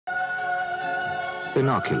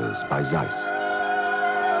Binoculars by Zeiss.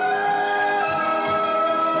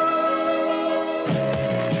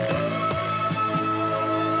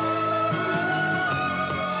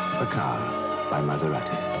 A car by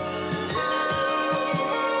Maserati.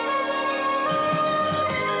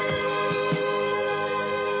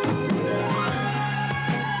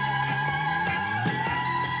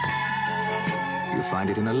 You find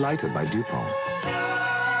it in a lighter by Dupont.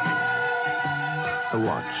 A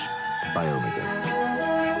watch by Omega.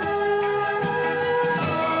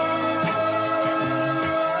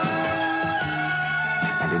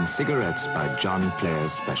 And in cigarettes by John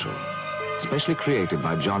Player's Special. Specially created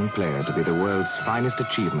by John Player to be the world's finest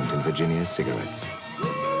achievement in Virginia cigarettes.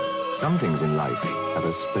 Some things in life have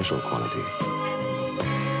a special quality.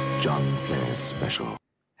 John Player's Special.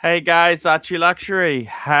 Hey guys, ArchieLuxury.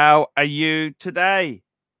 How are you today?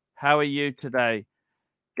 How are you today?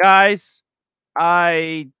 Guys,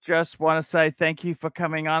 I just want to say thank you for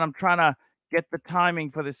coming on. I'm trying to get the timing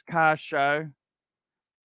for this car show.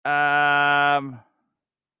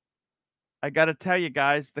 I got to tell you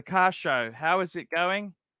guys, the car show, how is it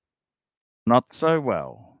going? Not so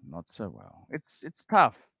well. Not so well. It's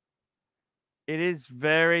tough. It is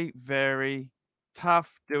very, very tough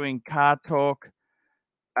doing car talk.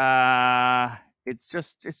 It's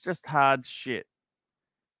just hard shit.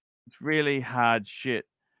 It's really hard shit.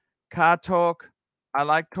 Car talk, I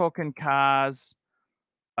like talking cars,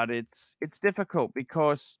 but it's difficult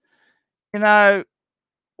because, you know,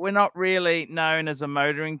 we're not really known as a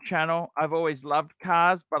motoring channel. I've always loved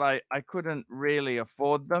cars, but I couldn't really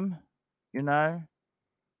afford them, you know.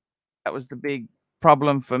 That was the big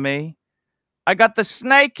problem for me. I got the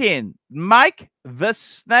snake in. Mike the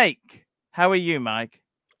Snake. How are you, Mike?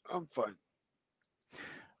 I'm fine.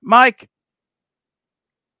 Mike,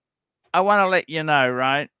 I want to let you know,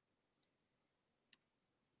 right?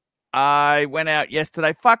 I went out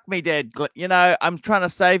yesterday. Fuck me dead. You know, I'm trying to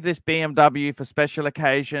save this BMW for special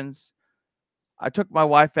occasions. I took my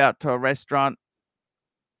wife out to a restaurant,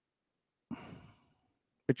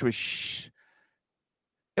 which was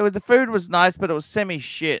the food was nice, but it was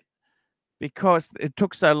semi-shit because it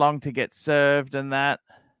took so long to get served and that.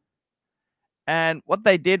 And what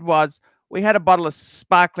they did was, we had a bottle of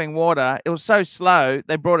sparkling water. It was so slow,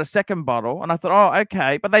 they brought a second bottle. And I thought, oh,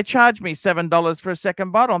 okay. But they charged me $7 for a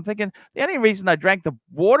second bottle. I'm thinking, the only reason I drank the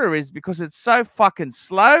water is because it's so fucking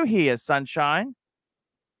slow here, sunshine.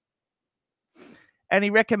 And he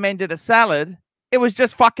recommended a salad. It was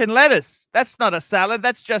just fucking lettuce. That's not a salad.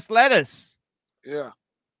 That's just lettuce. Yeah.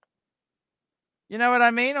 You know what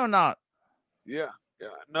I mean or not? Yeah. Yeah.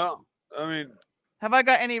 No. I mean, have I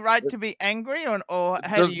got any right to be angry or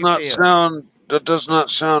how do you feel? That does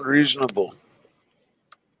not sound reasonable.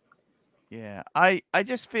 Yeah, I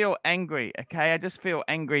just feel angry, okay? I just feel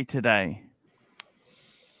angry today.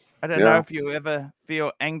 I don't know if you ever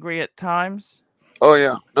feel angry at times. Oh,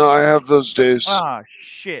 yeah. No, I have those days. Oh,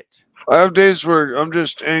 shit. I have days where I'm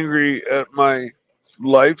just angry at my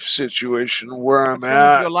life situation, where I'm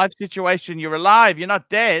at. Your life situation, you're alive. You're not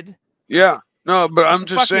dead. Yeah. No, but I'm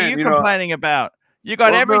just saying, what are you complaining about? You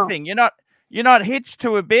got everything. No. You're not hitched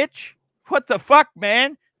to a bitch. What the fuck,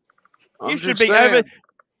 man? You should be over.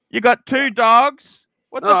 You got 2 dogs.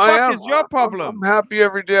 What the fuck is your problem? I'm happy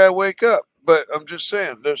every day I wake up, but I'm just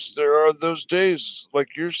saying, there are those days,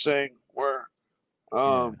 like you're saying, where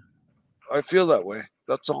I feel that way.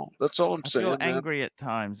 That's all. That's all I'm saying. I feel angry at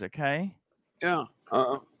times. Okay. Yeah.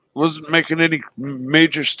 Wasn't making any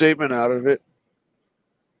major statement out of it.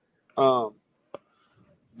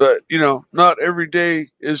 But, you know, not every day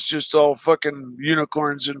is just all fucking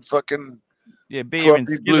unicorns and fucking beer and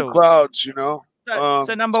blue clouds, you know?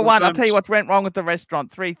 So number one, I'll tell you what went wrong with the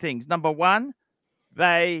restaurant. 3 things. Number one,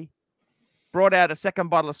 they brought out a second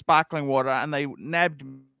bottle of sparkling water and they nabbed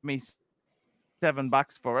me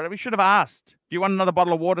 $7 for it. We should have asked, do you want another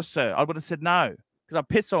bottle of water, sir? I would have said no, because I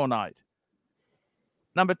piss all night.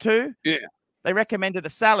 Number 2, they recommended a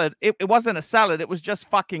salad. It wasn't a salad. It was just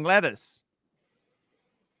fucking lettuce.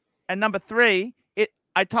 And number 3,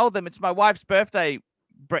 I told them it's my wife's birthday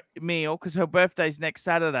meal because her birthday's next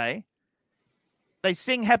Saturday. They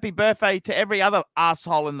sing happy birthday to every other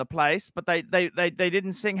asshole in the place, but they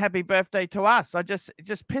didn't sing happy birthday to us. It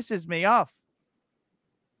just pisses me off.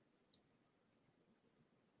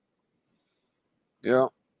 Yeah.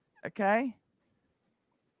 Okay.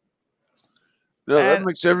 No, that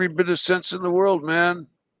makes every bit of sense in the world, man.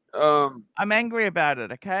 I'm angry about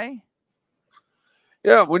it, okay?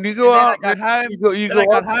 Yeah, when you go out, I got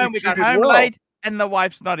home, we got home late, and the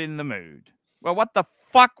wife's not in the mood. Well, what the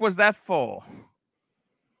fuck was that for?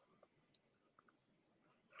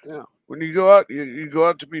 Yeah, when you go out, you go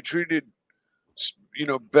out to be treated you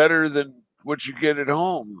know, better than what you get at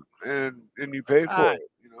home, and you pay for it.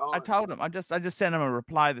 You know, I told him. I just sent him a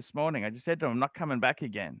reply this morning. I just said to him, I'm not coming back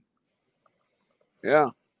again. Yeah.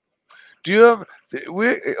 Do you have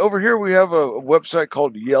over here? We have a website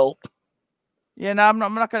called Yelp. Yeah, no, I'm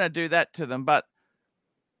not going to do that to them, but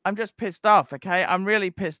I'm just pissed off. Okay, I'm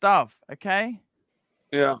really pissed off. Okay.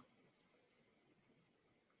 Yeah.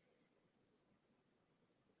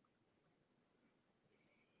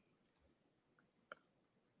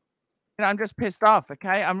 You know, I'm just pissed off.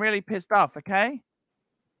 Okay, I'm really pissed off. Okay.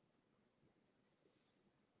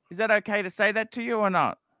 Is that okay to say that to you or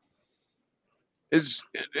not?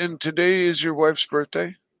 And today is your wife's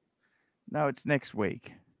birthday? No, it's next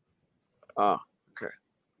week. Ah, okay.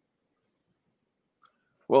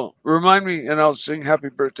 Well, remind me, and I'll sing happy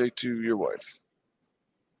birthday to your wife.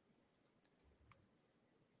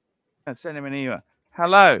 I sent him an email.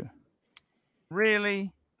 Hello.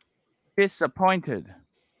 Really disappointed.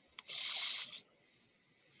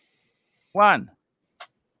 1.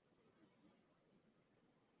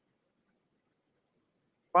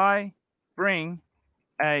 Why bring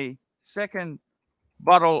a second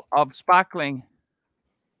bottle of sparkling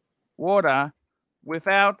water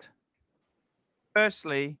without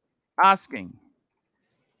firstly asking?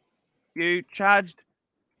 You charged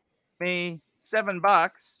me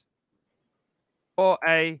 $7 for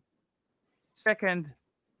a second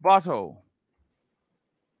bottle.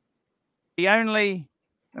 The only,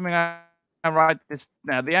 I write this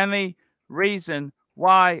now. The only reason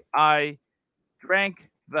why I drank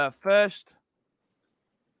the first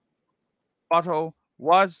bottle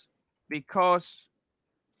was because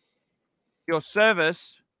your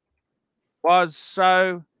service was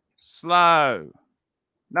so slow.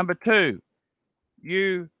 Number 2,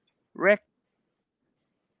 you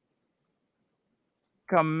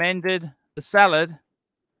recommended the salad,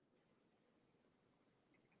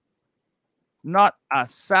 not a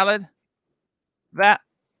salad. That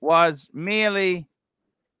was merely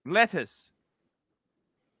lettuce.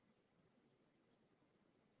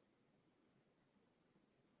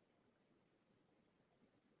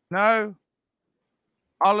 No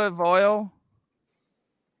olive oil,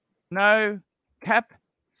 no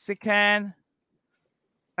capsicum,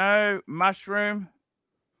 no mushroom.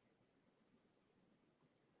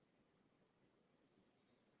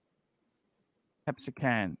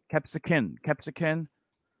 Capsicum.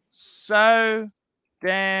 So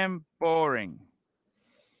damn boring.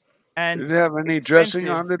 And did it have any dressing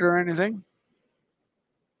on it or anything?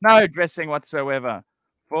 No dressing whatsoever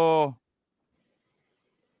for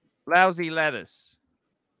lousy lettuce.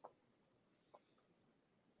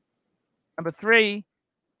 Number 3,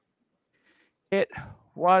 it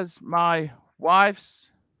was my wife's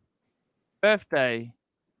birthday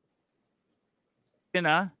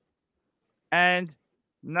dinner and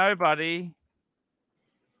nobody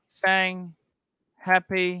sang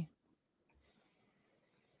happy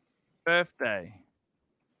birthday.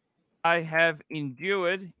 I have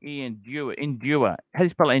endured, endure. How do you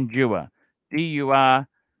spell endure? D-U-R.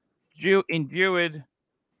 Endured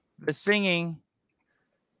the singing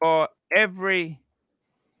for every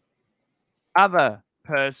other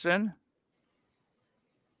person,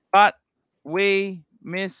 but we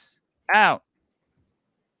miss out.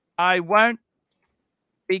 I won't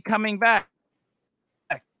be coming back.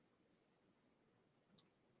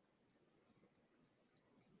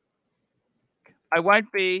 I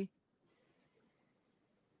won't be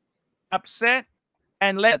upset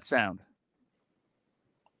and let sound.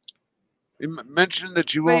 You mentioned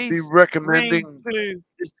that you won't be Please recommending to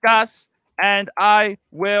discuss, and I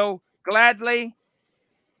will gladly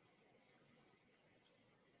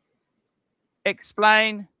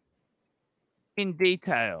explain in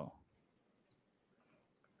detail.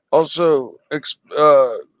 Also,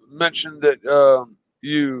 mentioned that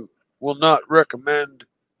you will not recommend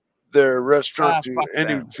their restaurant to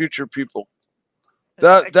any future people.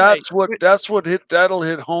 That's what that'll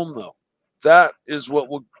hit home though. That is what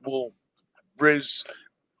will raise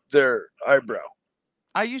their eyebrow.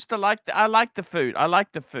 I used to like I like the food. I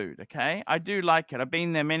like the food. Okay, I do like it. I've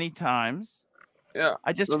been there many times. Yeah,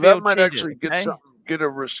 I just so feel that might cheated, actually okay? get a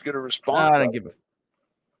response. I don't give a. I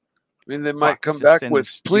mean, they might come back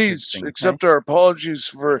with, please accept our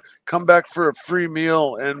apologies come back for a free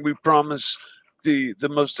meal, and we promise the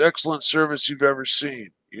most excellent service you've ever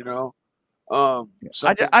seen. You know, I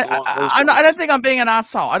don't think I'm being an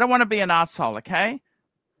asshole. I don't want to be an asshole. Okay.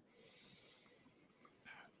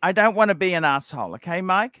 I don't want to be an asshole. Okay,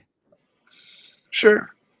 Mike. Sure.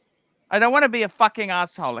 I don't want to be a fucking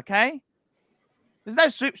asshole. Okay. There's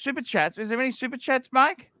no super chats. Is there any super chats,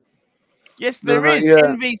 Mike? Yes, there is.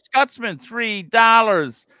 NV Scotsman,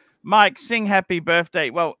 $3. Mike, sing happy birthday.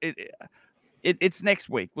 Well, it's next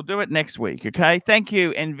week. We'll do it next week, okay? Thank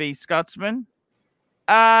you, NV Scotsman.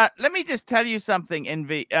 Let me just tell you something,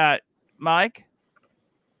 Mike.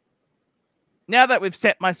 Now that we've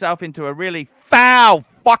set myself into a really foul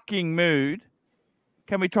fucking mood,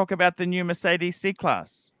 can we talk about the new Mercedes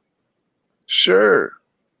C-Class? Sure.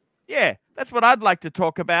 Yeah, that's what I'd like to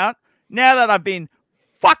talk about. Now that I've been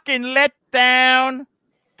fucking let down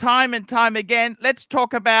time and time again, let's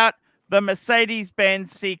talk about the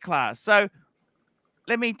Mercedes-Benz C-Class. So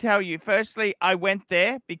let me tell you, firstly, I went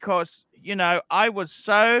there because, you know, I was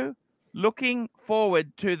so looking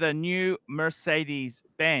forward to the new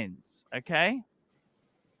Mercedes-Benz. Okay?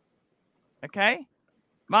 Okay?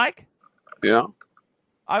 Mike? Yeah.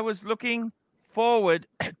 I was looking forward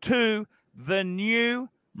to the new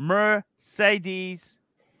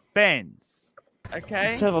Mercedes-Benz. Okay?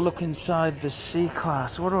 Let's have a look inside the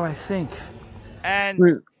C-Class. What do I think? And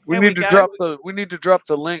we need to drop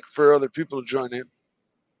the link for other people to join in.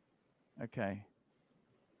 Okay.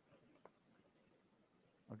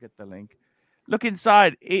 I'll get the link. Look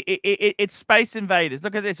inside. It's Space Invaders.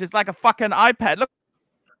 Look at this. It's like a fucking iPad. Look.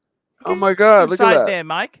 Oh my God! Look at that. There,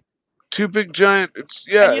 Mike. Two big giant. It's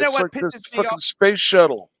like this fucking space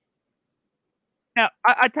shuttle. Now,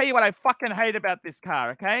 I tell you what I fucking hate about this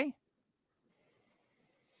car. Okay.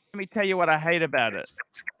 Let me tell you what I hate about it.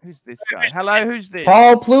 Who's this guy? Hello, who's this?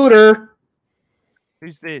 Paul Pluter.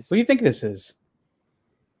 Who's this? What do you think this is?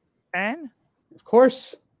 Tan? Of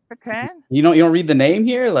course. Tan? You don't read the name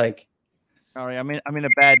here, like. Sorry, I'm in a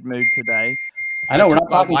bad mood today. I know we're not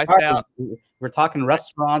talking cars. We're talking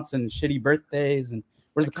restaurants and shitty birthdays and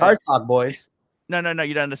where's the car talk, boys? No,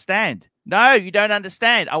 you don't understand. No, you don't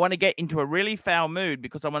understand. I want to get into a really foul mood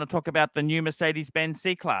because I want to talk about the new Mercedes-Benz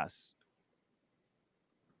C-Class.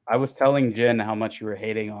 I was telling Jen how much you were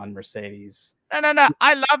hating on Mercedes. No.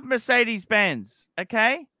 I love Mercedes-Benz.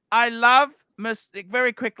 Okay, I love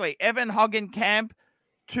very quickly. Evan Hoggenkamp,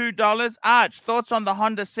 $2. Arch, thoughts on the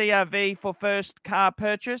Honda CR-V for first car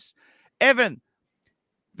purchase? Evan,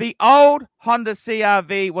 the old Honda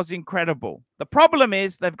CR-V was incredible. The problem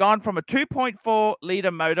is they've gone from a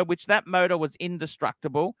 2.4-liter motor, which that motor was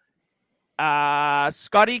indestructible.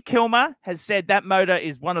 Scotty Kilmer has said that motor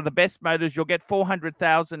is one of the best motors. You'll get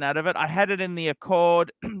 400,000 out of it. I had it in the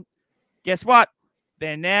Accord. Guess what?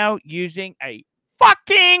 They're now using a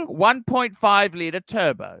fucking 1.5-liter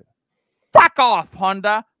turbo. Fuck off,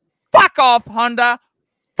 Honda. Fuck off, Honda.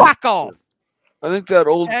 Fuck off. I think that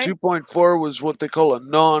old 2.4 was what they call a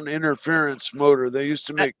non-interference motor. They used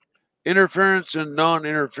to make interference and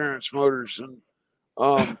non-interference motors. And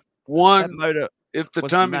one motor, if the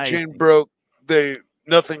timing chain broke,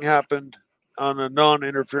 nothing happened on a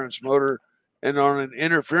non-interference motor. And on an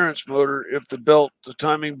interference motor, if the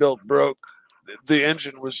timing belt broke, the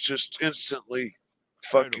engine was just instantly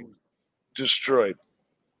fucking destroyed.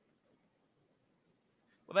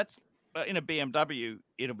 Well, that's in a BMW.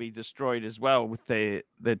 It'll be destroyed as well with the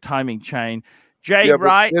timing chain. Jay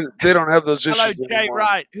Wright. They don't have those issues. Hello, Jay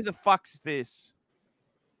Wright. Who the fuck's this?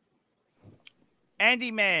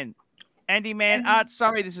 Andy Man. Art.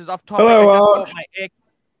 Sorry, this is off topic. Hello,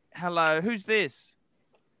 Hello. Who's this?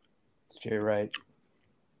 It's Jay Wright.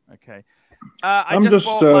 Okay. I'm just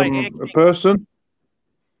a person.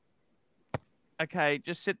 Okay,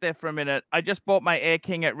 just sit there for a minute. I just bought my Air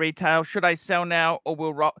King at retail. Should I sell now or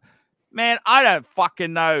will rock? Man, I don't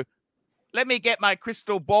fucking know. Let me get my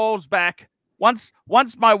crystal balls back. Once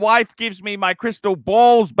my wife gives me my crystal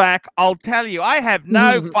balls back, I'll tell you. I have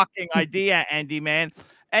no fucking idea, Andy Man.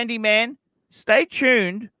 Andy Man, stay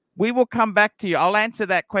tuned. We will come back to you. I'll answer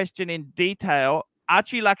that question in detail.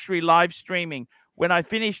 ArchieLuxury live streaming. When I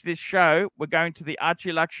finish this show, we're going to the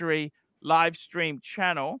ArchieLuxury live stream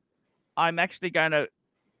channel. I'm actually going to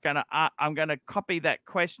copy that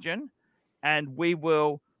question, and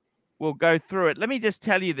we'll go through it. Let me just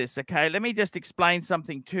tell you this, okay? Let me just explain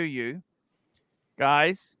something to you,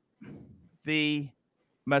 guys. The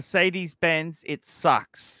Mercedes-Benz, it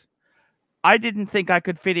sucks. I didn't think I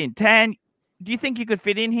could fit in. Tan, do you think you could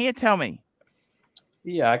fit in here? Tell me.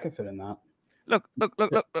 Yeah, I could fit in that. Look.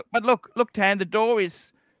 But look, Tan, the door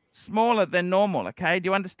is smaller than normal, okay? Do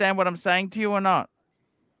you understand what I'm saying to you or not?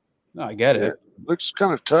 No, I get it. It looks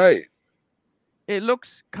kind of tight. It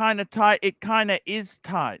looks kind of tight. It kind of is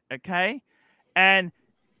tight, okay? And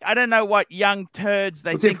I don't know what young turds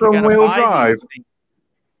they think are going to buy. Is it front-wheel drive?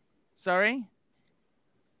 Sorry?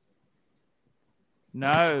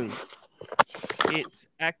 No. It's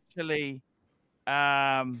actually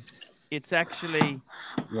It's actually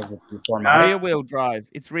rear wheel drive.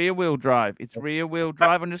 It's rear wheel drive. It's rear wheel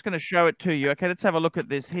drive. I'm just going to show it to you. Okay, let's have a look at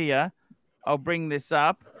this here. I'll bring this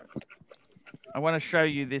up. I want to show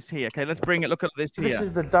you this here. Okay, let's bring it. Look at this here. This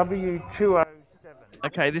is the W207.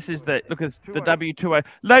 Okay, this is the look at the W20.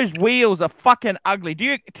 Those wheels are fucking ugly. Do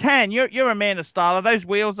you, Tan? You're a man of style. Are those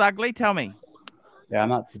wheels ugly? Tell me. Yeah, I'm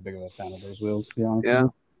not too big of a fan of those wheels, to be honest. Yeah.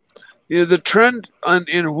 Yeah, the trend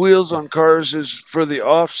in wheels on cars is for the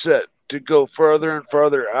offset to go farther and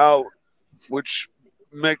farther out, which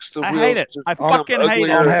makes the wheels. I hate it. I fucking hate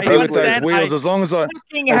it. I'm happy with those wheels as long as I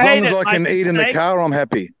can eat in the car. I'm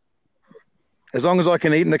happy. As long as I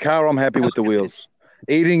can eat in the car, I'm happy with the wheels.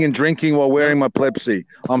 Eating and drinking while wearing my plebsy,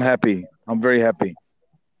 I'm happy. I'm very happy.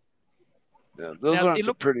 Yeah, those aren't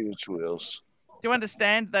the prettiest wheels. Do you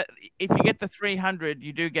understand that if you get the 300,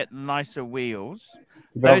 you do get nicer wheels?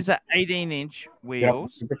 Those are 18-inch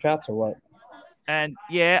wheels. Super chats or what? And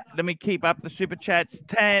yeah, let me keep up the super chats.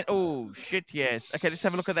 Tan. Oh shit, yes. Okay, let's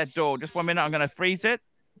have a look at that door. Just 1 minute. I'm going to freeze it.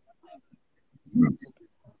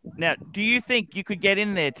 Now, do you think you could get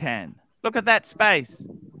in there, Tan? Look at that space.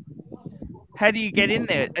 How do you get in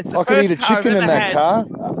there? It's the I could eat a chicken in that car.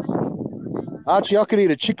 Archie, I could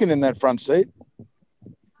eat a chicken in that front seat.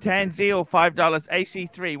 Tanzil, $5.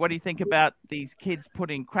 AC3. What do you think about these kids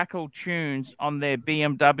putting crackle tunes on their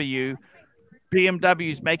BMW?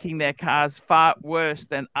 BMW's making their cars far worse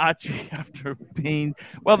than Archie after beans.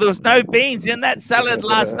 Well, there was no beans in that salad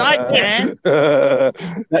last night, Dan. You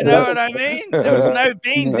know what I mean? There was no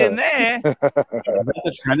beans in there. Is that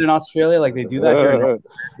the trend in Australia? Like they do that here,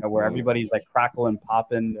 where everybody's like crackling,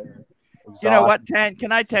 popping. You know what, Tan?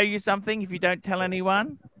 Can I tell you something? If you don't tell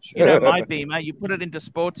anyone, you know my Beamer. You put it into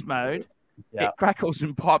sports mode, it crackles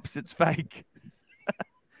and pops. It's fake.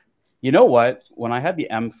 You know what? When I had the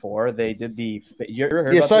M4, they did the. You ever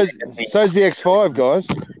heard so's the X5, guys.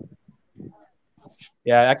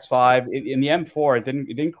 Yeah, X5 in the M4, it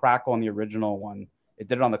didn't crackle on the original one. It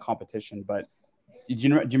did it on the competition. But do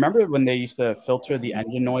you remember when they used to filter the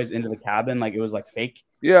engine noise into the cabin like it was like fake?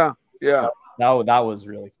 Yeah, yeah. That was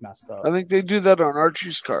really messed up. I think they do that on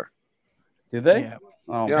Archie's car. Did they? Yeah.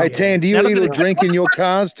 Oh, yeah. Hey, Tan, do you eat or drink in your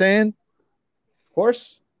cars, Tan? Of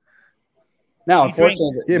course. No,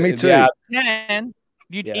 unfortunately. Yeah, me too. Yeah. Tan,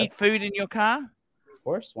 you'd eat food in your car? Of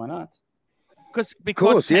course. Why not?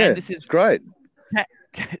 Because Tan, yeah, this is great.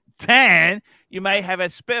 Tan, you may have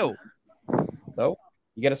a spill. So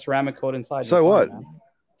you get a ceramic coat inside. So what?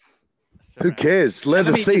 Who cares?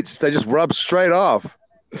 Leather seats, they just rub straight off.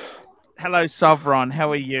 Hello, Sovereign.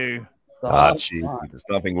 How are you? Archie, there's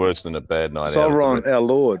nothing worse than a bad night out. Sovereign, our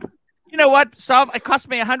Lord. You know what, Sov? It cost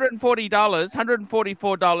me $140,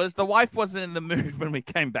 $144. The wife wasn't in the mood when we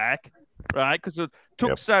came back, right? Because it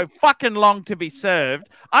took so fucking long to be served.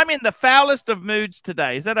 I'm in the foulest of moods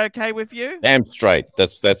today. Is that okay with you? Damn straight.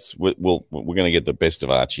 We're going to get the best of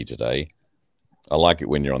Archie today. I like it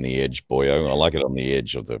when you're on the edge, boyo. I like it on the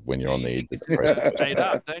edge when you're on the edge. Of the press. Straight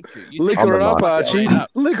up, don't you? Lick her up, Archie.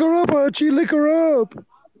 Lick her up, Archie. Lick her up.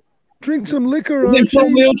 Drink some liquor, Archie. Is it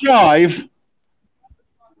front-wheel drive?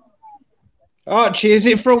 Archie, is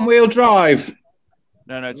it front-wheel drive?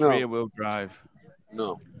 No, it's rear-wheel drive.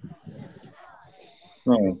 No.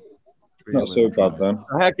 Oh, not so bad then.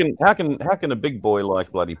 How can a big boy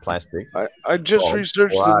like bloody plastic? I just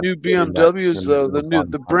researched the new BMWs though.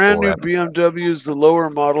 The brand new BMWs, the lower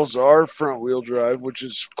models are front-wheel drive, which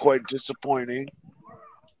is quite disappointing.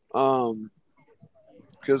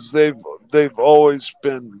 Because they've always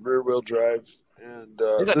been rear-wheel drive, and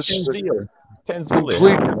this is a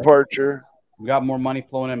complete departure. We got more money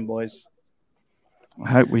flowing in, boys.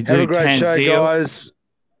 I hope we do. Have a great show, guys.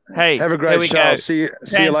 Hey, have a great show. See you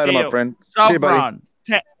later, my friend. See you, buddy.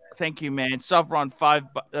 Thank you, man. Sovereign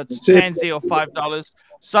Tanzil, $5.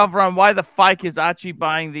 Sovereign, why the fuck is Archie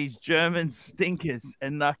buying these German stinkers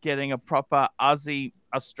and not getting a proper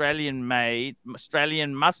Australian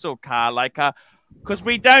muscle car like a? Because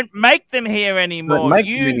we don't make them here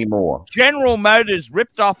anymore. General Motors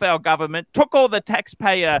ripped off our government, took all the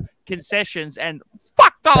taxpayer concessions, and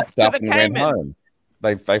fucked off to the Cayman.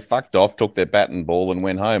 They fucked off, took their bat and ball, and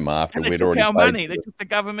went home after we'd already our money. They took the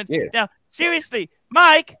government. Yeah. Now, seriously,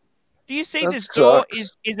 Mike, do you see this door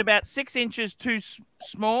is about 6 inches too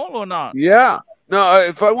small or not? Yeah. No,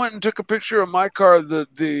 if I went and took a picture of my car, the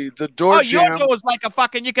door jam. Your door's like a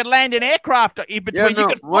fucking. You could land an aircraft in between. Yeah, no, you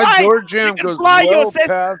could fly. My door jam goes well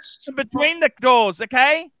past in between the doors.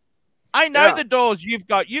 Okay, I know the doors you've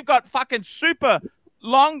got. You've got fucking super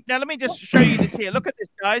long. Now let me just show you this here. Look at this,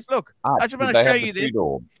 guys. Look, I just want to show you this.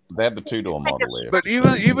 They have the two-door model there. But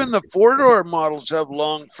even the 4-door models have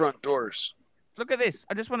long front doors. Look at this.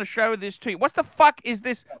 I just want to show this to you. What the fuck is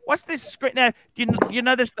this? What's this screen? Now, do you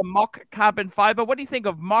notice the mock carbon fiber? What do you think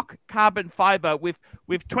of mock carbon fiber with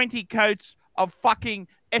 20 coats of fucking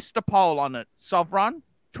Estopol on it, Sovereign?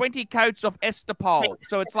 20 coats of Estopol.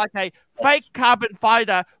 So it's like a fake carbon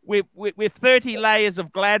fiber with 30 layers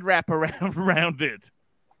of Glad wrap around it.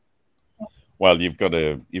 Well, you've got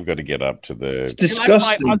to get up to the. It's disgusting. Do you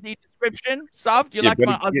like my Aussie description, Sov? Do you like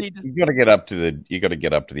my Aussie description? You've got to get up to the. You got to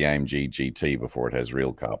get up to the AMG GT before it has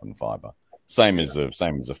real carbon fiber. Same as a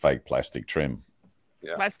fake plastic trim.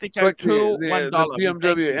 Yeah. Plastic It's like tool, the $1.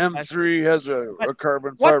 BMW M3 has a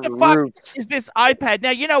carbon What fiber the fuck roof. is this iPad?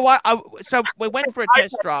 Now, you know what? So we went for a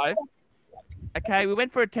test drive. Okay, we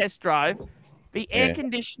went for a test drive. The air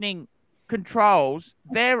conditioning controls,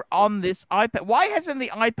 they're on this iPad. Why hasn't the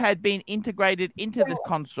iPad been integrated into this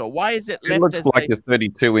console? Why is it left? It looks as like a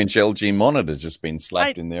 32-inch LG monitor just been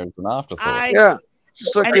slapped in there as an afterthought. Yeah.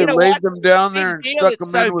 Just like they laid what? them down there and Big stuck deal, them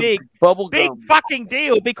it's so in with big. bubble Big gum. fucking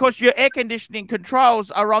deal, because your air conditioning controls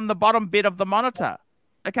are on the bottom bit of the monitor.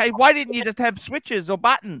 Okay, why didn't you just have switches or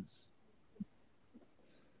buttons?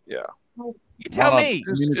 Yeah. You tell me.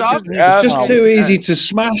 It's just too easy to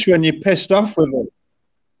smash when you're pissed off with it.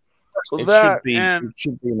 Well, It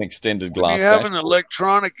should be an extended when glass you have an dashboard.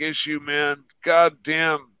 electronic issue, man,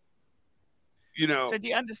 goddamn, you know. So do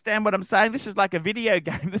you understand what I'm saying? This is like a video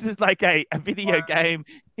game. This is like a video game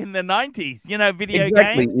in the 90s. You know, video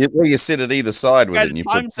games. Where you sit at either side with Go it, to and you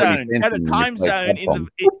time put zone. Go to time zone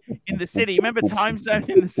in the city. Remember time zone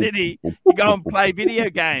in the city? You go and play video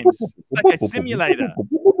games. It's like a simulator.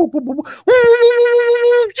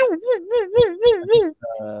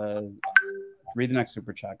 Read the next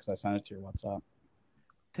super chat because I sent it to your WhatsApp.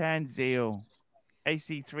 Tanzil,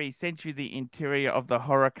 AC3 sent you the interior of the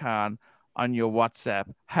Huracan on your WhatsApp.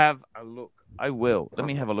 Have a look. I will. Let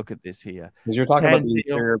me have a look at this here. Because you're talking about the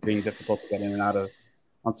interior being difficult to get in and out of.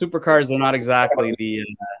 On supercars, they're not exactly the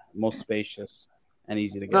most spacious and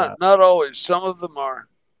easy to get out. Not always. Some of them are.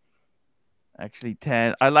 Actually,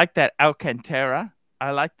 I like that Alcantara.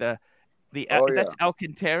 I like that's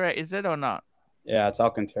Alcantara, is it or not? Yeah, it's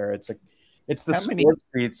Alcantara. It's the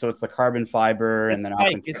sports seat, so it's the carbon fiber and then fake,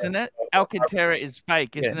 Alcantara. isn't it? Alcantara is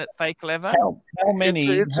fake, isn't it? Fake leather. How many?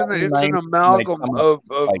 It's an amalgam of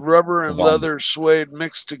rubber and leather suede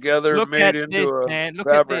mixed together, Look made at into this, a man. Look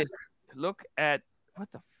fabric. at this. Look at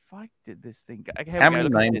what the fuck did this thing go? Okay, How many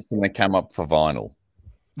names can they come up for vinyl?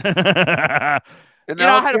 And you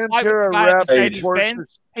know, I had a fight with Alcantara the guy at wrapped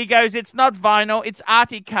Mercedes-Benz. He goes, "It's not vinyl, it's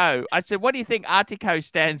Artico." I said, "What do you think Artico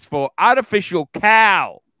stands for?" Artificial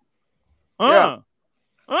cow. You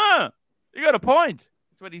got a point.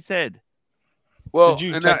 That's what he said. Well,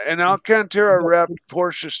 and Alcantara wrapped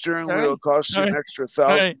Porsche steering wheel cost you an extra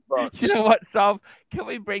 $1,000. You know what, Sol? Can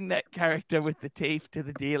we bring that character with the teeth to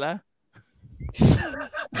the dealer?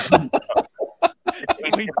 Can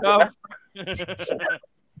we, Sol?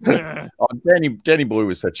 Danny Boy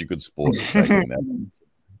was such a good sport at taking that.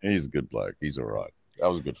 He's a good bloke. He's all right. That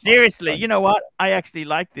was a good fun. Seriously, you know what? I actually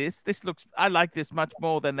like this. I like this much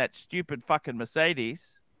more than that stupid fucking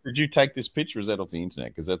Mercedes. Did you take this picture? Or is that off the internet?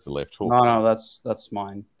 Because that's the left hook. No, that's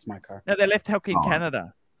mine. It's my car. No, they left hook in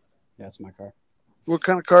Canada. Yeah, it's my car. What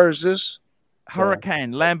kind of car is this?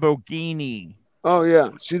 Huracan, Lamborghini. Oh yeah,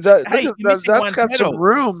 see that? Hey, that's got some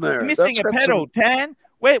room there. You're missing a pedal, Tan.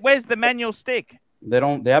 Where's the manual stick? They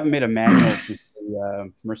haven't made a manual since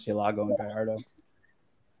the Murcielago and Gallardo.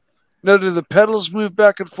 No, do the pedals move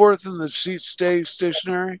back and forth and the seats stay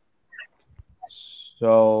stationary?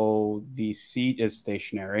 So the seat is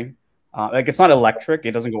stationary. Like it's not electric.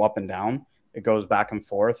 It doesn't go up and down. It goes back and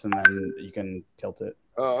forth, and then you can tilt it.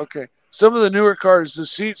 Oh, okay. Some of the newer cars, the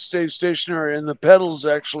seat stays stationary, and the pedals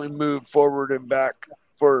actually move forward and back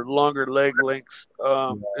for longer leg length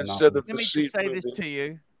instead of the seat. Let me just say this to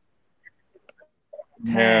you.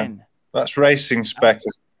 Tan. That's racing spec,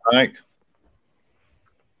 Mike.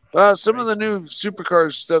 Some of the new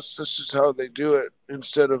supercars, that's just how they do it.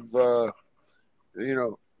 Instead of the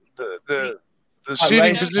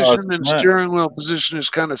seating position and steering wheel position is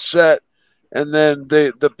kind of set, and then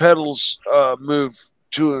the pedals move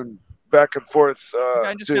to and back and forth.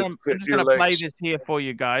 I'm just going to play this here for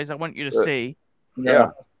you guys. I want you to see. Yeah,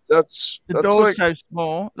 that's the door's so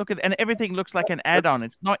small. Look at, and everything looks like an add-on.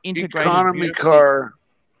 It's not integrated. Economy car.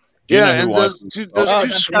 Yeah, and those two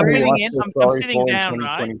screens. I'm sitting down,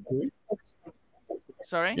 right?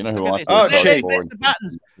 Sorry. You know who I there's the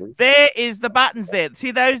buttons. There is the buttons there.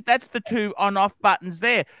 See those? That's the two on-off buttons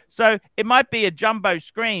there. So it might be a jumbo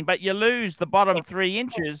screen, but you lose the bottom 3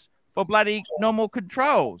 inches for bloody normal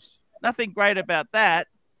controls. Nothing great about that.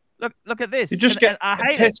 Look at this. You just get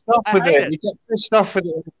pissed off with it. You get pissed off with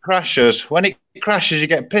it when it crashes. When it crashes, you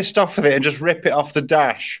get pissed off with it and just rip it off the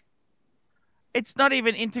dash. It's not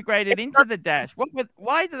even integrated into the dash.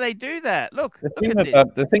 Why do they do that? Look at this.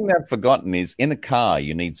 The thing they've forgotten is in a car,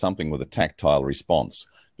 you need something with a tactile response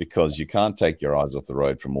because you can't take your eyes off the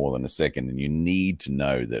road for more than a second, and you need to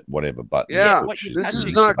know that whatever button you push this is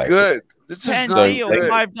not good. This is Tanzeel,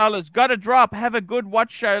 $5. Got to drop. Have a good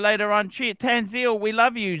watch show later on. Tanzeel, we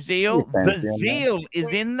love you, Zeal. The Zeal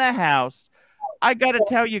is in the house. I got to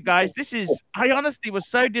tell you guys, I honestly was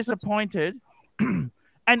so disappointed.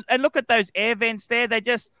 And look at those air vents there. They're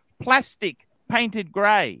just plastic painted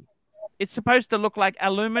gray. It's supposed to look like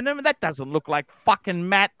aluminum. That doesn't look like fucking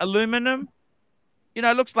matte aluminum. You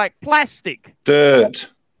know, it looks like plastic. Dirt.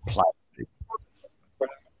 Plastic.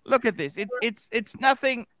 Look at this. It's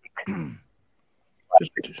nothing.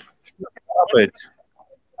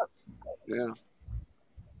 Yeah.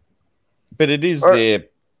 But it is their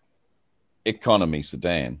economy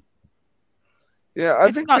sedan. Yeah,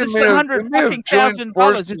 I think it's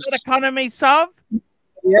 $100,000. Is it economy sub?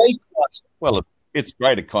 Well, it's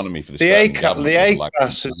great economy for the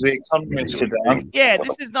A-Class is the economy sedan. Yeah,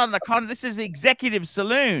 this is not an economy. This is executive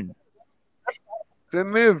saloon. They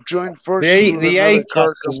may have joined forces with the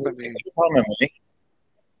A-Class is the economy.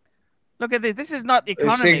 Look at this. This is not the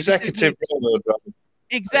economy. It's executive.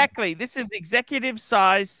 Exactly. This is executive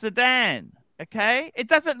size sedan. Okay, it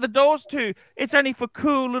doesn't. The doors too. It's only for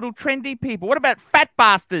cool little trendy people. What about fat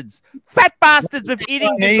bastards? Fat bastards with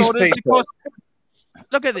eating disorders. Because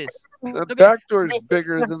look at this. The back door is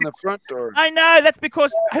bigger than the front door. I know. That's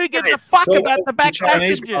because who gives a fuck about the back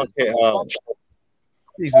passengers?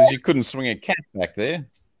 Jesus, you couldn't swing a cat back there.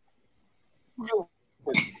 Do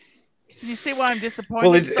you see why I'm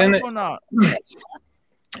disappointed? Well, or not?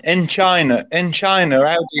 In China,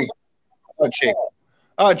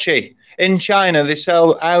 Archie. In China, they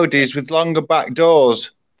sell Audis with longer back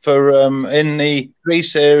doors for in the 3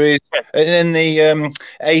 Series, in the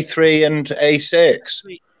A3 and A6.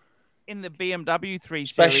 In the BMW 3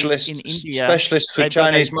 Series in India, specialist for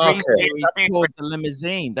Chinese market. Called the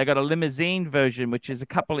limousine. They got a limousine version, which is a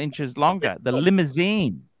couple inches longer. The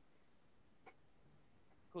limousine,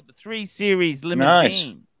 called the 3 Series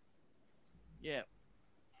limousine. Nice. Yeah,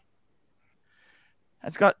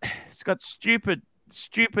 it's got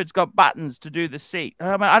Stupid's got buttons to do the seat.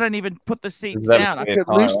 I mean, I don't even put the seats down. At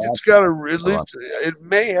least it's got it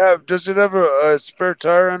may have. Does it have a spare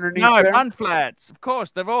tire underneath? No, there? run flats. Of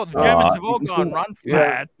course, the Germans have all gone run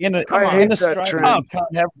flat. In Australia, you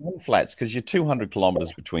can't have run flats because you're 200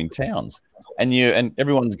 kilometers between towns, and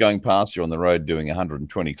everyone's going past you on the road doing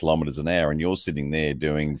 120 kilometers an hour, and you're sitting there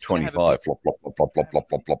doing 25. Flop flop flop flop flop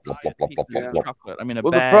flop flop flop flop flop flop flop flop. I mean,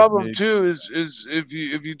 well, the problem too is if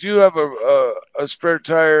you do have a spare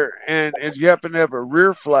tire and if you happen to have a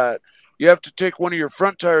rear flat, you have to take one of your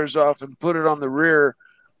front tires off and put it on the rear.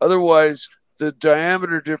 Otherwise, the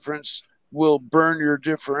diameter difference will burn your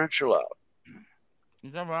differential out.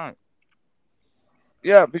 Is that right?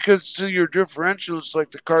 Yeah, because to your differential, it's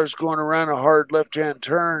like the car's going around a hard left-hand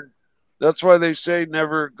turn. That's why they say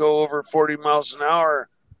never go over 40 miles an hour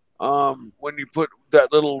when you put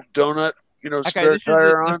that little donut, spare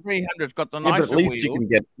tire on. The 300's got the nicer but at least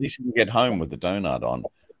you can get home with the donut on.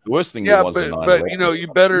 The worst thing was but you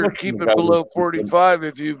better keep it below 45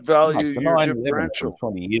 if you value your differential.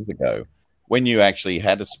 20 years ago, when you actually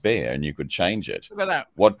had a spare and you could change it, look at that.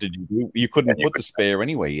 What did you do? You couldn't put the spare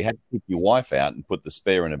anywhere. You had to pick your wife out and put the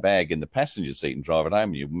spare in a bag in the passenger seat and drive it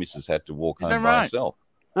home. Your missus had to walk home by herself.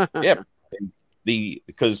 Yep.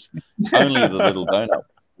 Because only the little donut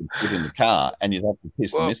would fit in the car, and you'd have to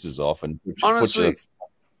piss the missus off and put your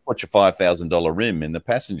 $5,000 rim in the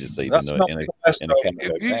passenger seat in a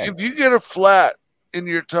if you get a flat in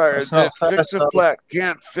your tire that fix a flat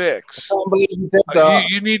can't fix,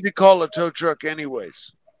 you need to call a tow truck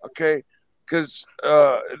anyways, okay? Because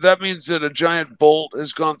that means that a giant bolt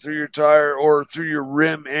has gone through your tire or through your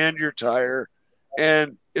rim and your tire,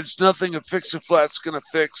 and it's nothing a fix a flat's going to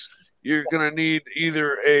fix. You're going to need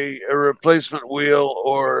either a replacement wheel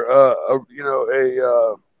or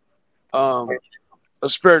a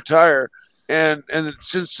spare tire, and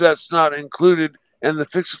since that's not included and the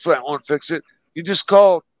fix a flat won't fix it, you just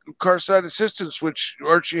call car side assistance, which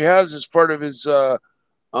Archie has as part of his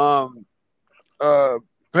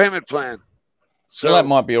payment plan. So that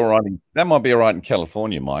might be all right. That might be all right in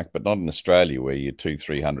California, Mike, but not in Australia, where you're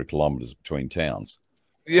 200-300 kilometers between towns.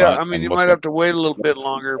 Yeah, right? I mean, you might have to wait a little bit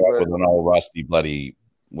longer. But... with an old rusty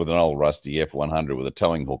F100 with a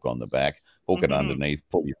towing hook on the back, hook it underneath,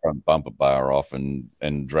 pull your front bumper bar off, and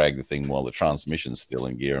drag the thing while the transmission's still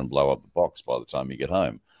in gear and blow up the box by the time you get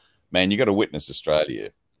home. Man, you got to witness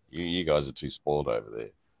Australia. You guys are too spoiled over there.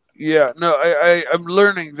 Yeah, no, I'm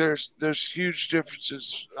learning. There's huge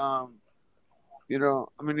differences. You know,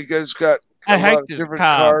 I mean, you guys got I hate lot of this different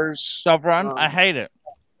car. cars. Sovereign, I hate it.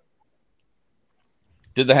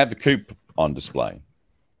 Did they have the coupe on display?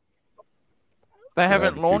 They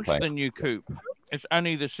haven't launched the new coupe. It's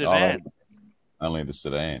only the sedan. Only the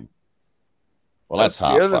sedan. Well, that's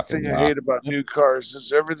half the other fucking thing I hate about new cars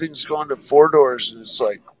is everything's going to 4 doors, and it's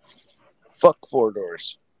like, fuck 4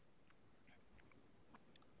 doors.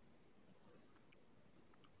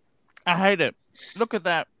 I hate it. Look at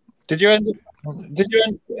that. Did you end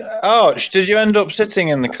up sitting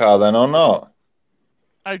in the car then or not?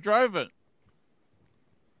 I drove it.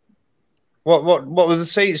 What were the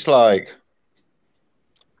seats like?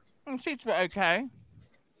 The seats were okay.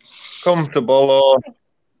 Comfortable or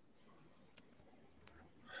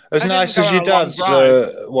as nice as your dad's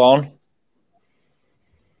one?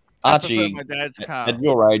 Archie, my dad's car. at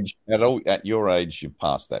your age, you've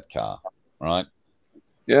passed that car, right?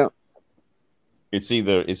 Yeah. It's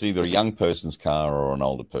either a young person's car or an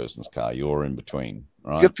older person's car. You're in between,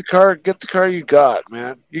 right? Get the car you got,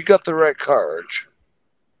 man. You got the right car, Arch.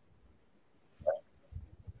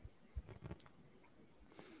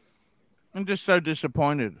 I'm just so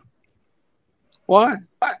disappointed. Why?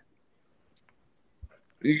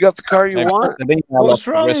 You got the car you want. What's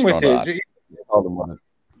wrong with it? I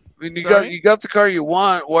mean, you got the car you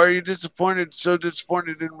want. Why are you disappointed? So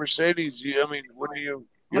disappointed in Mercedes? You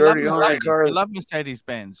already own a car. I love Mercedes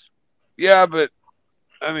Benz. Yeah, but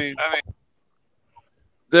I mean,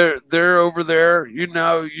 they're over there. You're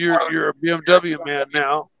a BMW man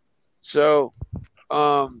now. So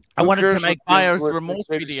I wanted to make buyer's remorse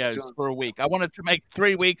videos for a week. I wanted to make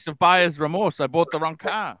 3 weeks of buyer's remorse. I bought the wrong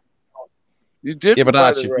car. You did. Yeah, but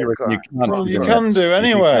Archie, you can do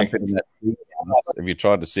anyway. Have you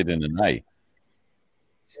tried to sit in an A?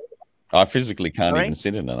 I physically can't even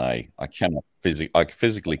sit in an A. I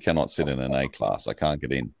physically cannot sit in an A class. I can't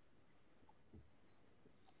get in.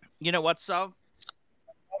 You know what, Sov?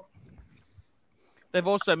 They've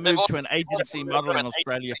also moved to an agency model in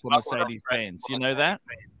Australia for Mercedes Benz. You know that?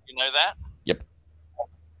 Yep.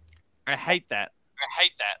 I hate that.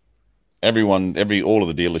 All of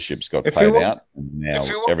the dealerships got paid out, and now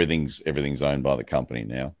everything's owned by the company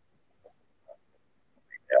now.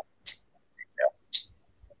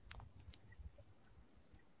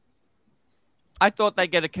 I thought they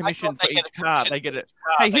get a commission for each car. They get it.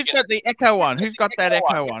 Hey, who's got the Echo one? Who's got that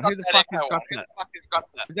Echo one? Who the fuck has got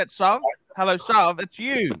that? Is that Sov? Hello, Sov. It's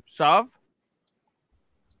you, Sov.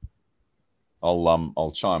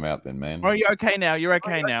 I'll chime out then, man. Oh, you're okay now. You're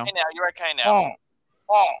okay now.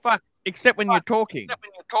 Oh, fuck. Except when you're talking.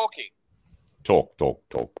 Talk.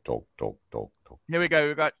 Here we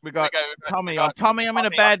go. We got Tommy on. Tommy, I'm in a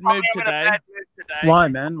bad mood today. Why,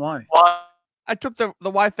 man? Why? I took the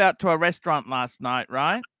wife out to a restaurant last night,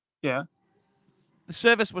 right? Yeah. The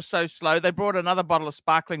service was so slow. They brought another bottle of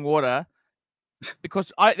sparkling water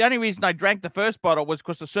because the only reason I drank the first bottle was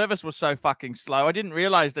because the service was so fucking slow. I didn't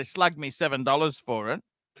realize they slugged me $7 for it.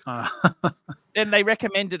 Then they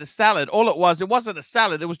recommended a salad. All it wasn't a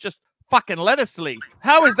salad. It was just fucking lettuce leaf.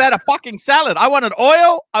 How is that a fucking salad? I wanted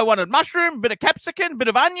oil. I wanted mushroom, bit of capsicum, bit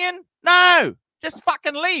of onion. No, just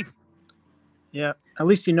fucking leaf. Yeah, at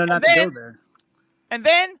least you know not to go there. And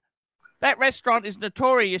then that restaurant is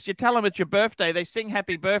notorious. You tell them it's your birthday. They sing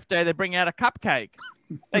happy birthday. They bring out a cupcake.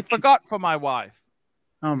 They forgot for my wife.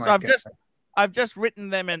 Oh my God. God. I've just written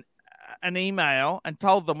them an email and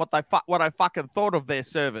told them what I fucking thought of their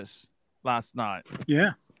service last night.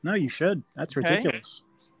 Yeah. No, you should. That's ridiculous.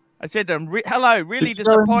 I said to them, hello, really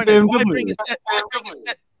disappointed. Why bring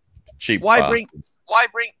cheap why bastards.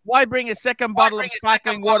 why bring a second bottle of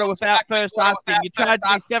sparkling water without first asking? You charged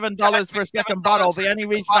me $7 for a second bottle. The only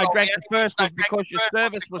reason I drank the first was because your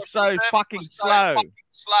service was so fucking slow.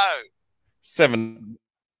 $7.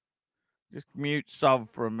 Just mute Sov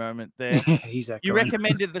for a moment there. He's you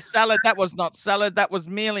recommended the salad. That was not salad. That was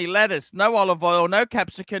merely lettuce. No olive oil, no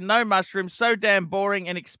capsicum, no mushrooms. So damn boring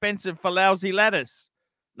and expensive for lousy lettuce.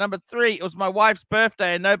 Number 3, it was my wife's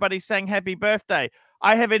birthday and nobody sang happy birthday.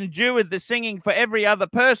 I have endured the singing for every other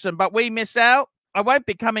person, but we miss out. I won't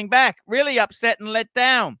be coming back. Really upset and let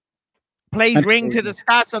down. Please ring to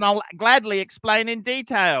discuss and I'll gladly explain in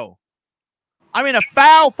detail. I'm in a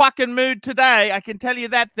foul fucking mood today. I can tell you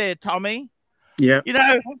that there, Tommy. Yeah. You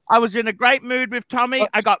know, I was in a great mood with Tommy.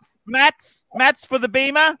 I got Mats for the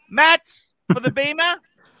Beamer.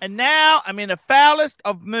 And now I'm in a foulest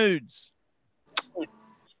of moods.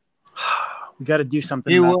 We got to do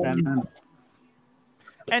something about that, man.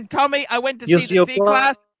 And Tommy, I went to see the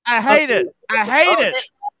C-Class. I hate it.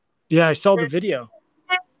 Yeah, I saw the video.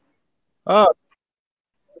 Oh,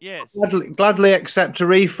 yes. Gladly accept a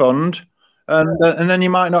refund, and then you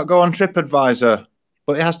might not go on TripAdvisor,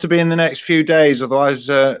 but it has to be in the next few days, otherwise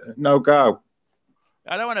no go.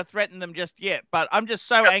 I don't want to threaten them just yet, but I'm just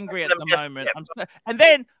so angry at the moment. And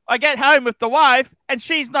then I get home with the wife, and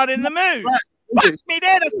she's not in the mood. Fuck me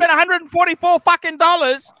dead. I spent $144 fucking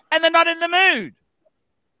dollars, and they're not in the mood.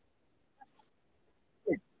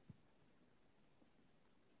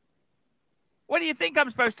 What do you think I'm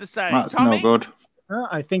supposed to say, That's Tommy? no good.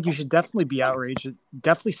 I think you should definitely be outraged.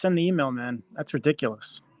 Definitely send the email, man. That's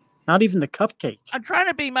ridiculous. Not even the cupcake. I'm trying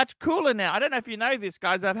to be much cooler now. I don't know if you know this,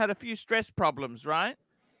 guys. I've had a few stress problems, right?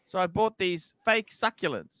 So I bought these fake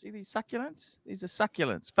succulents. See these succulents? These are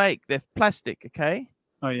succulents. Fake. They're plastic, okay?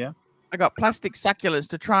 Oh, yeah? I got plastic succulents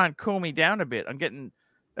to try and cool me down a bit. I'm getting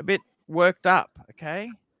a bit worked up, okay?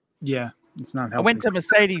 Yeah, it's not healthy. I went to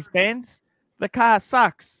Mercedes-Benz. The car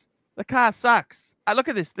sucks. The car sucks. Look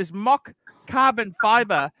at this. This mock carbon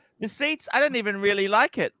fiber. The seats, I don't even really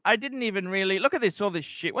like it. I didn't even really... Look at this, all this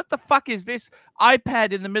shit. What the fuck is this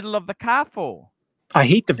iPad in the middle of the car for? I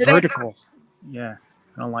hate the vertical. Yeah,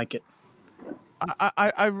 I don't like it.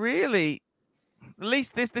 I really... At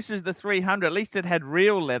least this is the 300. At least it had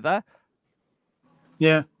real leather.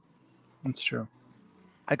 Yeah, that's true.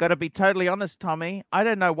 I got to be totally honest, Tommy. I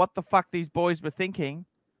don't know what the fuck these boys were thinking.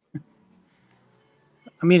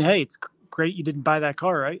 I mean, hey, it's great you didn't buy that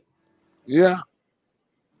car, right? Yeah.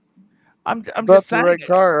 I'm about just the saying, right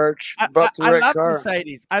car, Arch. About the I right love car.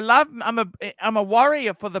 Mercedes. I'm a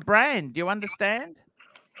warrior for the brand. Do you understand?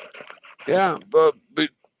 Yeah, but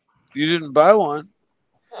you didn't buy one.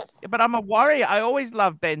 Yeah, but I'm a warrior. I always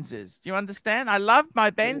love Benzes. Do you understand? I love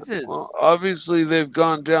my Benzes. Well, obviously they've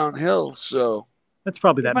gone downhill, so that's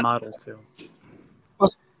probably that model too.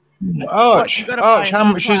 Arch, how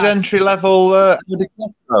much is entry level Audi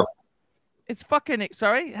Quattro? It's fucking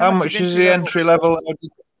sorry. How much is the entry level Audi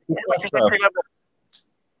Quattro?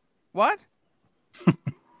 What?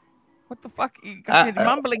 What the fuck? You're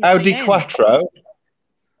mumbling. Audi Quattro.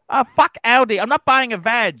 Fuck Audi. I'm not buying a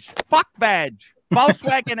Vag. Fuck Vag.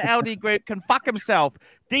 Volkswagen Audi group can fuck himself.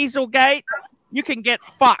 Dieselgate, you can get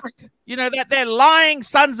fucked. You know that? They're lying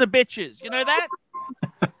sons of bitches. You know that?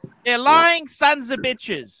 They're lying sons of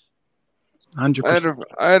bitches. 100%.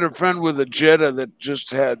 I had a friend with a Jetta that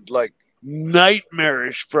just had like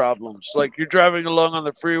nightmarish problems. Like you're driving along on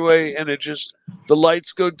the freeway and the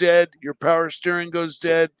lights go dead, your power steering goes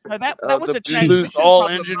dead. No, that was a you lose all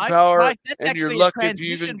problem, engine Mike. power, Mike, and you're lucky if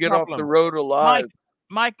you even get off the road alive.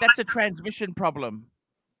 Mike, that's a transmission problem.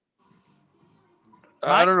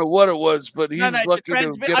 I don't know what it was, but he was lucky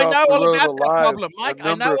to get off the road alive. Problem, Mike.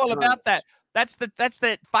 I know all about that. That's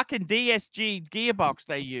that fucking DSG gearbox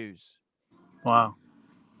they use. Wow.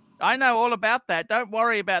 I know all about that. Don't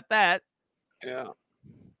worry about that. Yeah.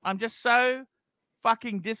 I'm just so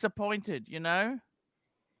fucking disappointed, you know?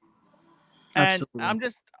 And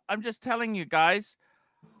absolutely. I'm just telling you guys,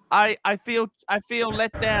 I feel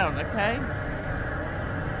let down, okay?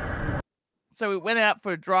 So we went out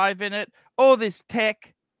for a drive in it, all this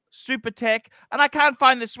tech, super tech, and I can't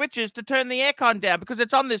find the switches to turn the aircon down because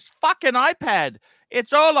it's on this fucking iPad.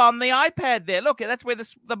 It's all on the iPad there. Look, that's where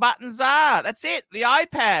the buttons are. That's it, the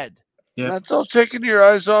iPad. Yeah. That's all taking your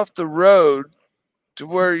eyes off the road to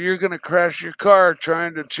where you're going to crash your car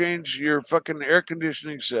trying to change your fucking air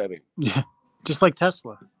conditioning setting. Yeah, just like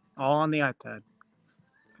Tesla, all on the iPad.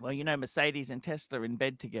 Well, you know, Mercedes and Tesla are in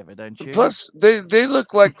bed together, don't you? Plus, they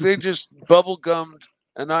look like they just bubble gummed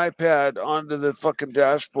an iPad onto the fucking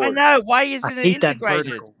dashboard. I know. Why isn't it hate integrated? That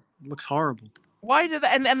vertical. It looks horrible. Why do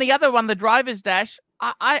that? And the other one, the driver's dash,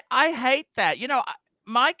 I hate that. You know,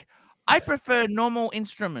 Mike, I prefer normal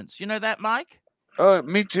instruments. You know that, Mike? Oh,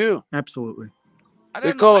 me too. Absolutely.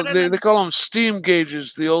 They call them steam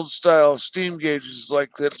gauges, the old style steam gauges,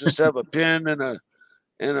 like that just have a pin and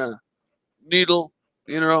a needle.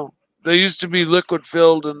 You know, they used to be liquid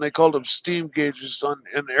filled, and they called them steam gauges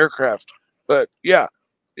in aircraft. But yeah,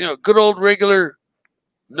 you know, good old regular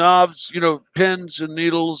knobs, you know, pins and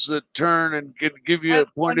needles that turn and give you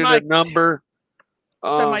a number.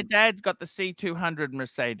 So my dad's got the C200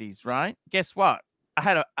 Mercedes, right? Guess what?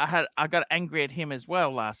 I got angry at him as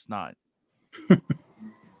well last night.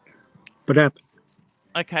 What happened?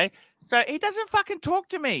 Okay, so he doesn't fucking talk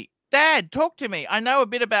to me. Dad, talk to me. I know a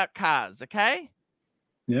bit about cars, okay?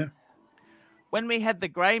 Yeah. When we had the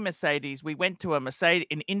grey Mercedes, we went to an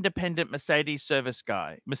independent Mercedes service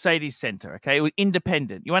guy, Mercedes Center, okay?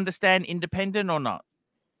 Independent. You understand independent or not?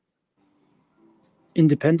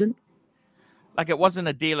 Independent? Like it wasn't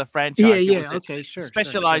a dealer franchise. Yeah, okay, sure.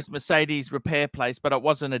 Specialized Mercedes repair place, but it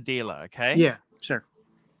wasn't a dealer, okay? Yeah, sure.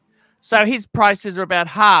 So his prices are about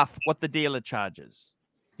half what the dealer charges.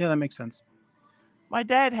 Yeah, that makes sense. My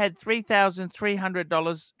dad had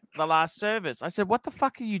 $3,300 the last service. I said, "What the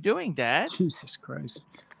fuck are you doing, Dad?" Jesus Christ.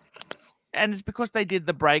 And it's because they did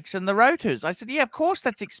the brakes and the rotors. I said, "Yeah, of course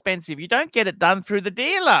that's expensive. You don't get it done through the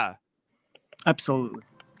dealer." Absolutely.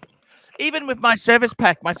 Even with my service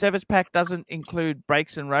pack doesn't include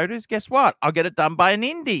brakes and rotors. Guess what? I'll get it done by an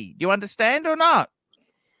Indie. Do you understand or not?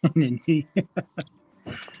 An Indie.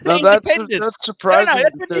 No, that's surprising. No,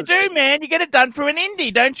 that's what you do, man. You get it done through an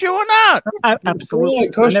Indie, don't you, or not?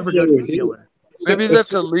 Absolutely. I never go to a dealer. Maybe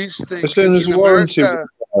that's a lease thing. As soon as the warranty.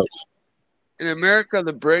 In America,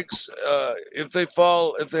 the brakes, if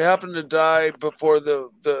they happen to die before the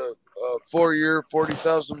 4-year,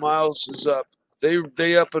 40,000 miles is up,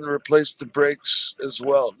 they up and replace the brakes as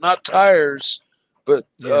well. Not tires, but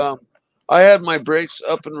I had my brakes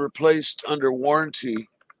up and replaced under warranty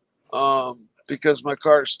because my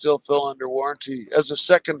car still fell under warranty as a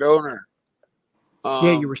second owner.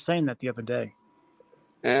 Yeah, you were saying that the other day.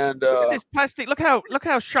 And look at this plastic. Look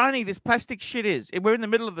how shiny this plastic shit is. We're in the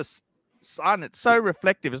middle of the sun. It's so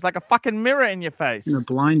reflective. It's like a fucking mirror in your face. It'll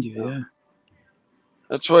blind you. Yeah.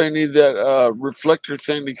 That's why you need that reflector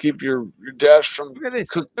thing to keep your dash from. Look at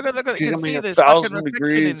this. Look at you can see 1,000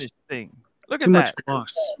 degrees in this thing. Look Too at much that.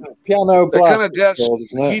 gloss. Piano black. That kind of dash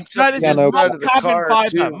heats up this the is inside of the carbon car fiber.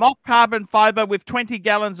 too. Mock carbon fiber with 20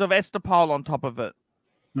 gallons of Estopol on top of it.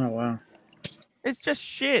 Oh wow. It's just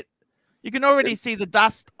shit. You can already see the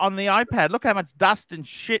dust on the iPad. Look how much dust and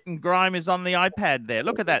shit and grime is on the iPad there.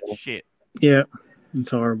 Look at that shit. Yeah,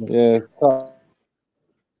 it's horrible. Yeah.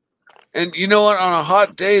 And you know what? On a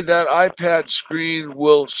hot day, that iPad screen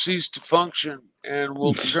will cease to function and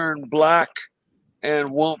will turn black and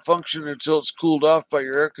won't function until it's cooled off by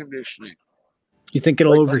your air conditioning. You think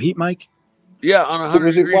it'll overheat, Mike? Yeah, on a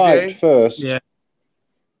 100-degree day. First? Yeah.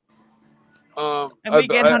 And we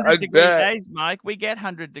get 100-degree days, Mike. We get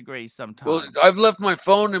 100 degrees sometimes. Well, I've left my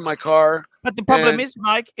phone in my car. But the problem is,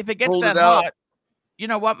 Mike, if it gets that hot, you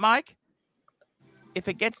know what, Mike? If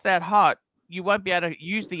it gets that hot, you won't be able to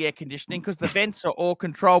use the air conditioning because the vents are all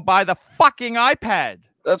controlled by the fucking iPad.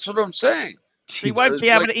 That's what I'm saying. So you won't be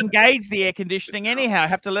able to engage the air conditioning anyhow.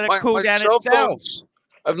 Have to let it cool down itself.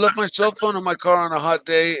 I've left my cell phone in my car on a hot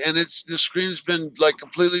day, and the screen's been like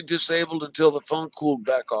completely disabled until the phone cooled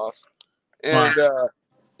back off. And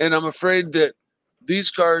and I'm afraid that these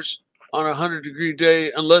cars on a 100-degree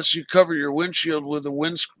day, unless you cover your windshield with a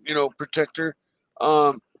wind protector,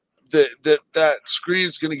 that screen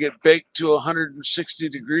is going to get baked to 160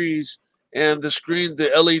 degrees, and the screen, the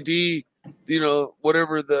LED,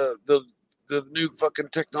 whatever the new fucking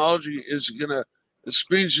technology is the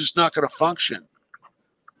screen's just not gonna function.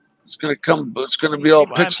 It's gonna be all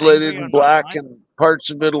pixelated and black, and parts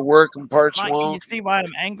of it'll work and parts Mike, won't. Can you see why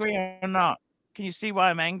I'm angry or not? Can you see why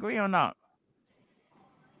I'm angry or not?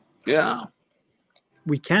 Yeah.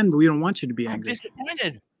 We can, but we don't want you to be angry. I'm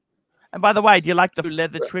disappointed. And by the way, do you like the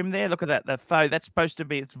leather trim there? Look at that, the faux. That's supposed to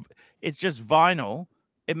be. It's just vinyl.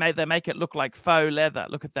 They make it look like faux leather.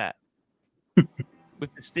 Look at that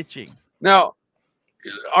with the stitching. Now,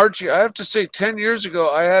 Archie, I have to say, 10 years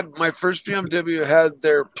ago, I had my first BMW had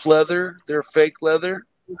their pleather, their fake leather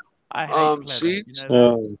seats.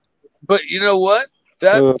 But you know what?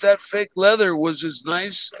 That fake leather was as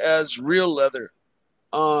nice as real leather.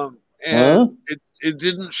 And it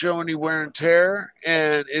didn't show any wear and tear,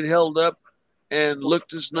 and it held up and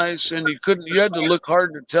looked as nice, and you had to look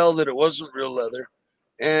hard to tell that it wasn't real leather,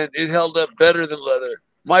 and it held up better than leather.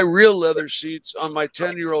 My real leather seats on my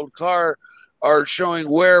 10-year-old car are showing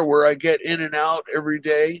wear where I get in and out every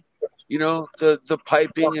day. The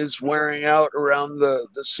piping is wearing out around the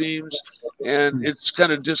seams, and it's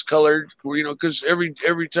kind of discolored, because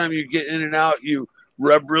every time you get in and out, you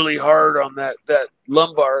rub really hard on that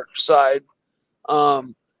lumbar side.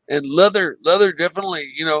 And leather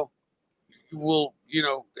definitely, will,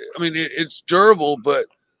 I mean, it's durable, but,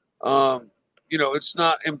 it's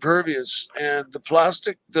not impervious. And the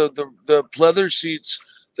plastic, the pleather seats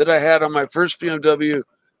that I had on my first BMW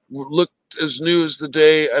looked as new as the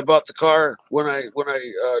day I bought the car when I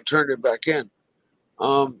turned it back in,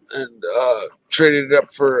 and traded it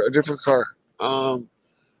up for a different car.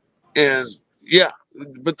 And yeah,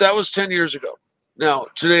 but that was 10 years ago. Now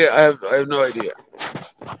today I have no idea.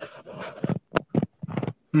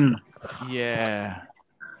 Yeah,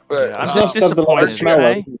 but I'm just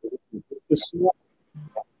disappointed.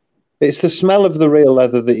 It's the smell of the real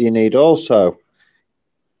leather that you need, also.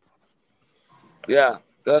 Yeah,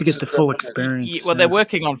 to get the full experience. Well, they're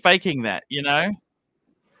working on faking that,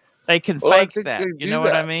 They can fake that. You know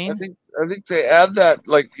what I mean? I think they add that,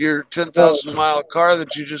 like your 10,000 mile car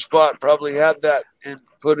that you just bought probably had that and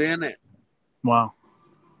put in it. Wow.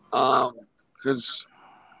 Because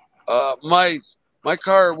my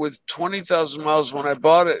car with 20,000 miles when I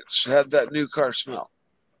bought it had that new car smell,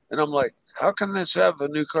 and I'm like, how can this have a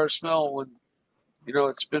new car smell when, you know,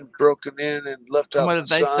 it's been broken in and left out? What did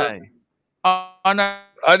they say? Oh no,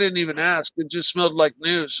 I didn't even ask. It just smelled like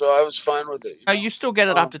new, so I was fine with it. No, you still get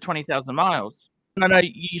it after 20,000 miles. No,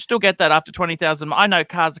 you still get that after 20,000. I know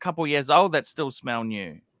cars a couple years old that still smell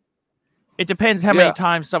new. It depends how many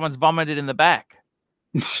times someone's vomited in the back.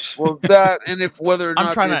 Well, that, and if whether or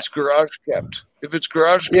not it's garage kept. If it's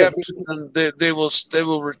garage kept, then they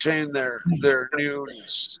will retain their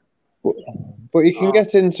newness. But you can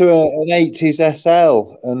get into an 80s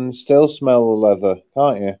SL and still smell the leather,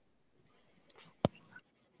 can't you?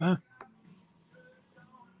 Huh.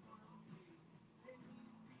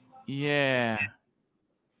 Yeah.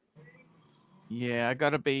 Yeah, I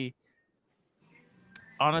gotta be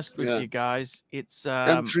honest with you guys. It's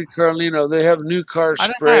M3 Carlino, they have new car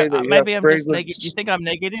spray. I don't know. Maybe I'm just negative. Do you think I'm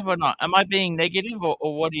negative or not? Am I being negative,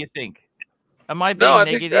 or what do you think? Am I being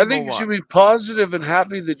negative? I think you should be positive and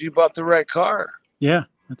happy that you bought the right car. Yeah,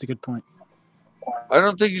 that's a good point. I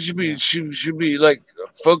don't think you should be like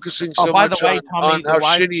focusing so much Tommy, on how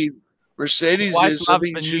shitty Mercedes is. Loves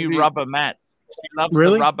the new rubber mats. She loves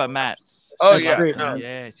the rubber mats. Oh that's yeah, great,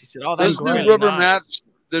 yeah. She said, "Oh, those new rubber mats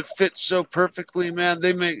that fit so perfectly, man.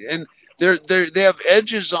 They make, and they have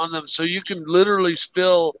edges on them, so you can literally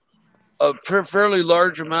spill a fairly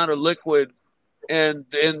large amount of liquid, and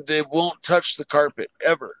they won't touch the carpet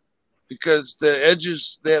ever, because they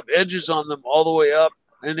have edges on them all the way up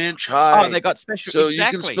an inch high. Oh, they got special. So you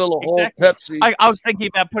can spill a whole Pepsi. I was thinking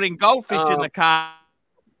about putting goldfish in the car.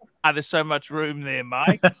 There's so much room there,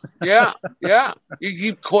 Mike. Yeah. You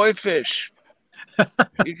keep koi fish.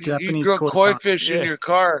 You grow koi fish in your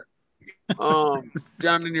car,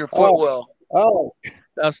 down in your footwell.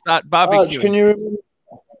 They'll start barbecuing.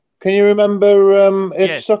 Can you remember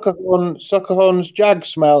if Suckerhorn's Jag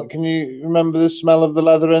smell? Can you remember the smell of the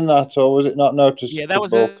leather in that, or was it not noticeable? Yeah, that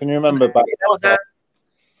was. Can you remember back? That was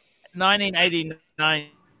 1989.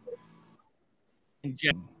 It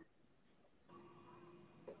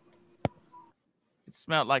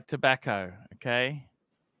smelled like tobacco. Okay.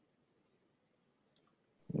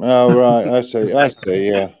 Oh right, I see.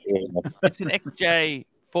 Yeah. It's an XJ40.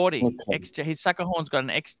 XJ. His Suckerhorn's got an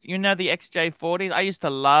X. You know the XJ40s? I used to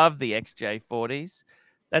love the XJ40s.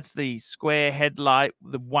 That's the square headlight,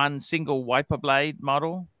 the one single wiper blade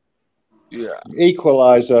model. Yeah.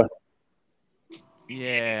 Equalizer.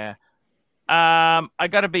 Yeah. I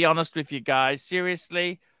got to be honest with you guys.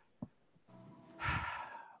 Seriously,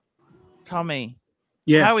 Tommy.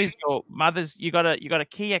 Yeah. How is your mother's? You got a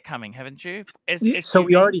Kia coming, haven't you? So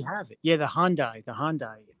we already have it. Yeah, the Hyundai.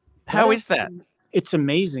 How is that? It's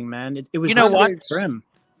amazing, man. It was. You know what? Trim.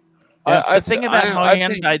 The thing about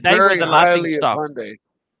Hyundai, they were the laughing stock. Hyundai.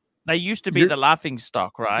 They used to be the laughing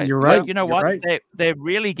stock, right? You're right. You know what? Right. They're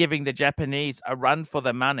really giving the Japanese a run for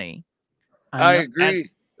their money. I agree.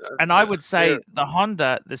 And I would say the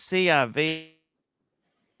Honda, the CR-V,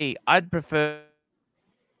 I'd prefer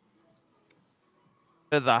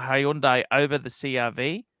the Hyundai over the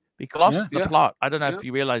CR-V because lost the plot. I don't know if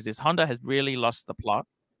you realize this. Honda has really lost the plot.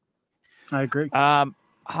 I agree.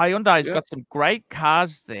 Hyundai's got some great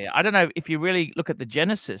cars there. I don't know if you really look at the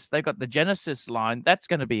Genesis. They've got the Genesis line. That's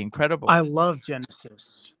going to be incredible. I love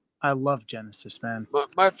Genesis. Man.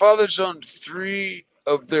 My father's owned 3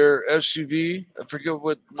 of their SUV. I forget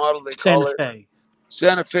what model they call it.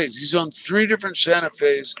 Santa Fe. He's owned 3 different Santa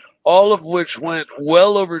Fe's, all of which went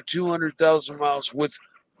well over 200,000 miles with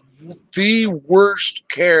the worst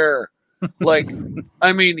care. Like,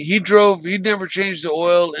 I mean, he'd never changed the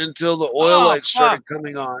oil until the oil lights started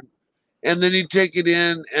coming on. And then he'd take it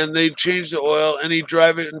in and they'd change the oil and he'd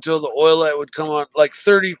drive it until the oil light would come on, like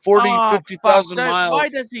 30, 40, 50,000 miles. Why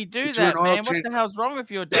does he do that, man? What the hell's wrong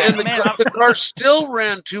with your dad? And the car still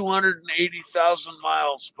ran 280,000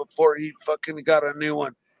 miles before he fucking got a new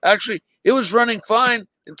one. Actually, it was running fine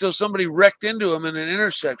until somebody wrecked into him in an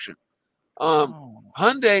intersection.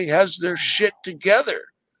 Hyundai has their shit together.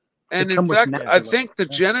 And in fact, I think the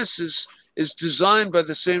Genesis is designed by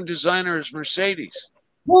the same designer as Mercedes.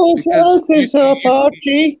 Well, Genesis up,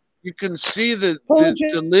 Archie. You can see the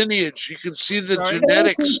lineage. You can see the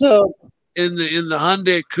genetics in the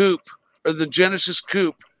Hyundai Coupe or the Genesis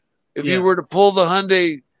Coupe. If you were to pull the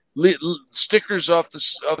Hyundai stickers off the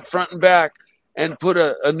front and back and put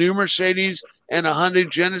a new Mercedes and a Hyundai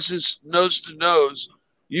Genesis nose to nose,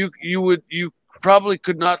 you probably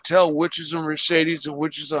could not tell which is a Mercedes and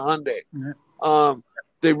which is a Hyundai. Yeah.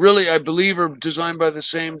 They really, I believe, are designed by the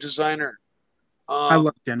same designer. I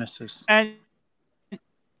love Genesis. And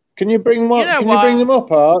can you bring one? You know can you bring them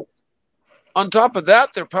up, Art? On top of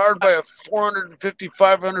that, they're powered by a 450,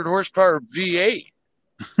 500 horsepower V8.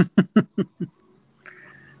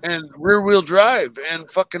 And rear-wheel drive and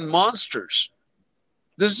fucking monsters.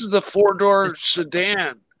 This is the 4-door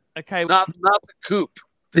sedan. Okay. Not the coupe.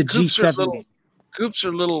 The G70. G70. Coupes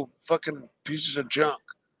are little fucking pieces of junk.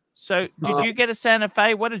 So did you get a Santa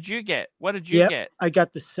Fe? What did you get? What did you Yep, get? I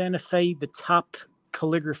got the Santa Fe, the top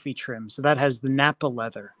calligraphy trim. So that has the Napa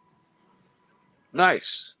leather.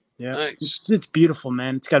 Nice. Yeah, Nice. it's beautiful,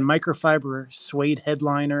 man. It's got microfiber suede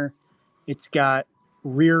headliner. It's got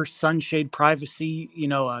rear sunshade privacy,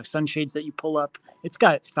 sunshades that you pull up. It's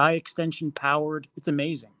got thigh extension powered. It's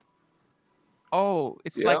amazing. Oh,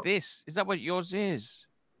 it's like this. Is that what yours is?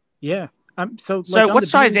 Yeah. So what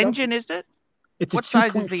size engine is it? It's what a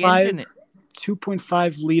size is the engine?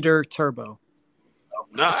 2.5 liter turbo.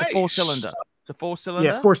 Nice. It's a 4-cylinder. It's a 4-cylinder?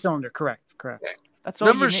 Yeah, 4-cylinder. Correct. That's all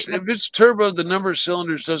numbers. If it's turbo, the number of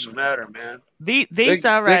cylinders doesn't matter, man. These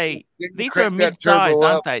are a mid-size,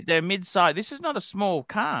 aren't they? They're mid-size. This is not a small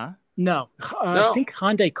car. No. I think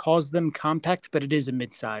Hyundai calls them compact, but it is a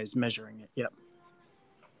mid-size measuring it. Yep.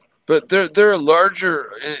 But they're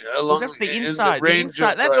larger along the inside. the range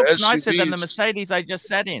that of looks SUVs. nicer than the Mercedes I just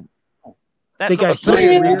sat in. That they looks got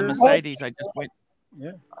nicer than the Mercedes I just went.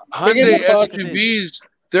 Yeah. Hyundai SUVs,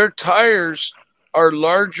 their tires are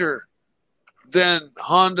larger than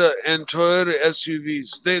Honda and Toyota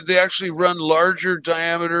SUVs. They actually run larger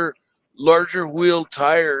diameter, larger wheel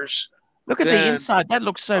tires. Look at the inside. That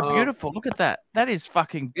looks so beautiful. Look at that. That is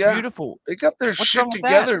fucking beautiful. They got their shit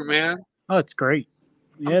together, man. Oh, it's great.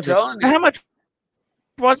 Yeah, I'm telling you. How much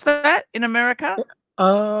was that in America?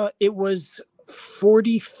 It was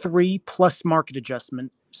 43 plus market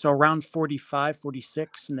adjustment. So around 45,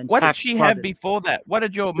 46. And then what did she have before that? What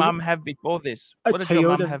did your mum have before this? What did your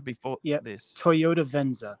mum have before this? Toyota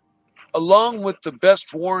Venza. Along with the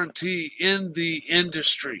best warranty in the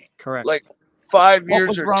industry. Correct. Like 5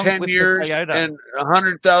 years or 10 years and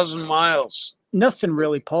 100,000 miles. Nothing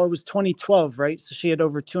really, Paul. It was 2012, right? So she had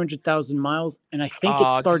over 200,000 miles. And I think it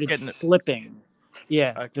started slipping.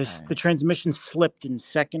 Yeah. Okay. The transmission slipped in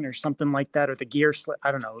second or something like that. Or the gear slipped.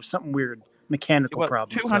 I don't know. It was something weird. Mechanical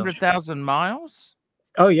problem. 200,000 miles?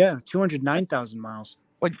 Oh, yeah. 209,000 miles.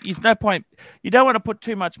 Well, there's no point. You don't want to put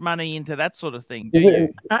too much money into that sort of thing, do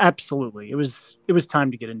you? Absolutely. It was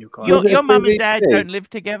time to get a new car. Your mum and dad don't live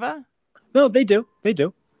together? No, they do. They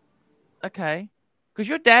do. Okay. Because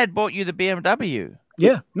your dad bought you the BMW.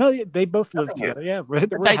 Yeah. No, they both live together. Yeah.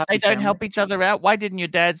 They don't help each other out. Why didn't your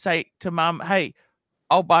dad say to mum, hey,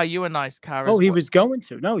 I'll buy you a nice car? Oh, he was going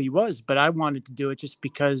to. No, he was. But I wanted to do it just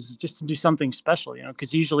to do something special,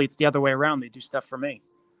 because usually it's the other way around. They do stuff for me.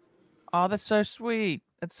 Oh, that's so sweet.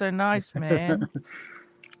 That's so nice, man.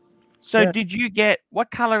 So did you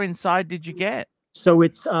what color inside did you get? So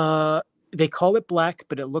it's, they call it black,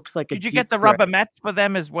 but it looks like Did you get the rubber mats for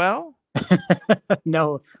them as well?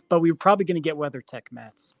 No, but we were probably going to get WeatherTech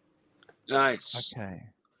mats. Nice. Okay.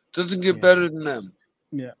 Doesn't get better than them.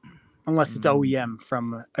 Yeah. Unless it's OEM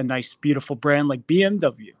from a nice, beautiful brand like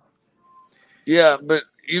BMW. Yeah, but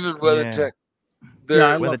even WeatherTech.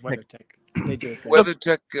 I love WeatherTech. They do it good.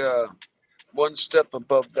 WeatherTech, one step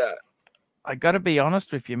above that. I got to be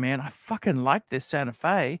honest with you, man. I fucking like this Santa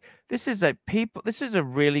Fe. This is a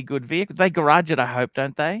really good vehicle. They garage it, I hope,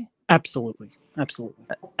 don't they? Absolutely. Absolutely.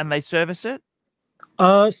 And they service it?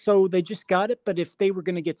 So they just got it, but if they were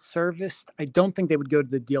going to get serviced, I don't think they would go to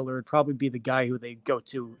the dealer. It'd probably be the guy who they go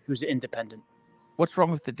to who's independent. What's wrong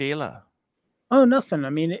with the dealer? Oh, nothing. I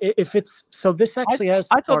mean, if it's this actually has.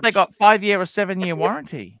 I thought they got 5-year or 7-year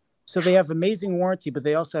warranty. So they have amazing warranty, but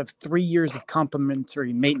they also have 3 years of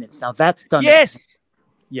complimentary maintenance. Now that's done. Yes.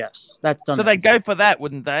 Yes, that's done. So they go for that,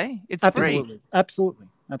 wouldn't they? It's absolutely, free.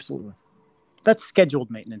 Absolutely. That's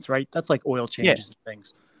scheduled maintenance, right? That's like oil changes and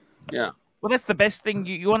things. Yeah. Well, that's the best thing.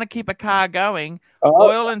 You want to keep a car going.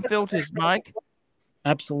 Oil and filters, Mike.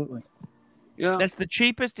 Absolutely. Yeah. That's the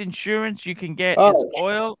cheapest insurance you can get is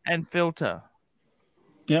oil and filter.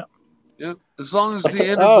 Yeah. Yeah. As long as the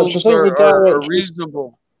intervals are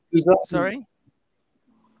reasonable. Sorry?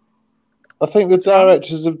 I think the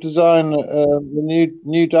directors of design, the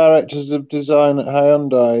new directors of design at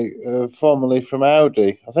Hyundai, formerly from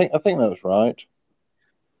Audi. I think that's right.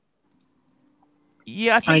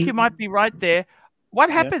 Yeah, I think you might be right there. What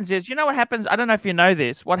happens is, what happens? I don't know if you know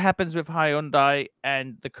this. What happens with Hyundai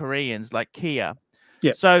and the Koreans, like Kia?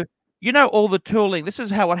 Yeah. So, all the tooling. This is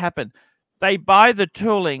how it happened. They buy the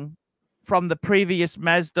tooling from the previous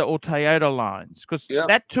Mazda or Toyota lines, because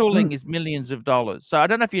that tooling is millions of dollars. So I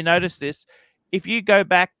don't know if you noticed this. If you go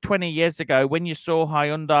back 20 years ago, when you saw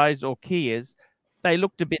Hyundais or Kias, they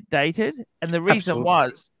looked a bit dated. And the reason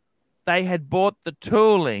was they had bought the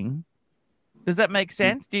tooling. Does that make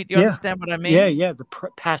sense? Do you understand what I mean? Yeah. The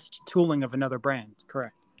past tooling of another brand.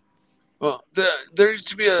 Correct. Well, there used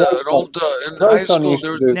to be an old, in high school,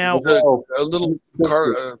 there was a little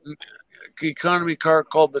car, economy car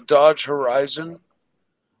called the Dodge Horizon.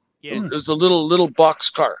 Yeah. It was a little box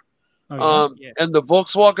car. And the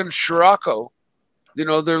Volkswagen Scirocco, you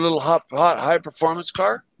know, their little hot high performance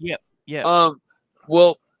car.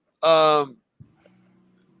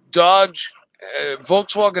 Dodge,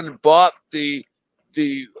 Volkswagen bought the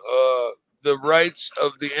rights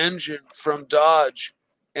of the engine from Dodge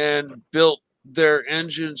and built their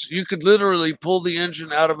engines. You could literally pull the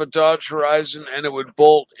engine out of a Dodge Horizon and it would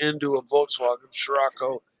bolt into a Volkswagen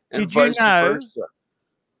Scirocco and vice versa.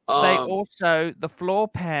 They also, the floor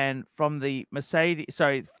pan from the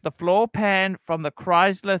the floor pan from the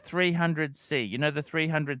Chrysler 300C, you know, the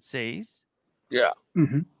 300Cs? Yeah.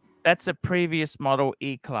 That's a previous model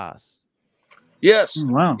E-Class. Yes.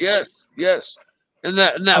 Wow. Yes. And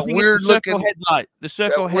that weird looking headlight, the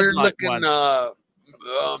circle headlight, weird looking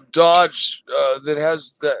Dodge that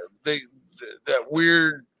has that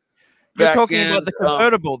weird. You're talking about the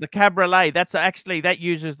convertible, the cabriolet. That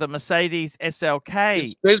uses the Mercedes SLK.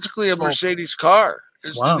 It's basically a Mercedes car.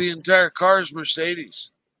 The entire car is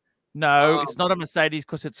Mercedes. No, it's not a Mercedes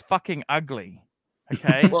because it's fucking ugly.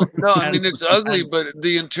 Okay. Well, no, I mean it's ugly, but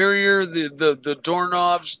the interior, the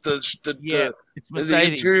doorknobs, the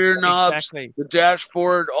interior knobs, the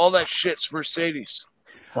dashboard, all that shit's Mercedes.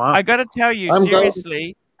 Wow. I got to tell you,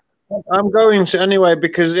 seriously. I'm going to anyway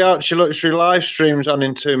because the ArchieLuxury live stream's on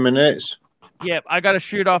in 2 minutes. Yeah, I got to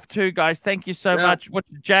shoot off too, guys. Thank you so much. What's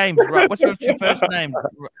James? Right? What's your first name?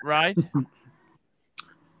 Right?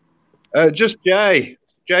 Just Jay.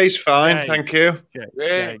 Jay's fine, thank you.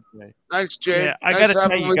 Jay. Nice, Jay. Yeah, I got to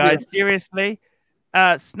tell you guys, seriously,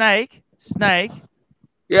 Snake.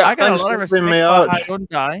 Yeah, I got a lot of respect for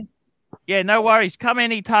Hyundai. Yeah, no worries. Come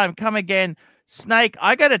anytime. Come again. Snake,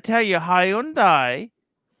 I got to tell you, Hyundai,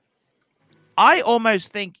 I almost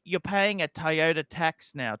think you're paying a Toyota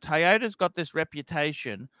tax now. Toyota's got this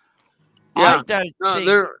reputation. Yeah,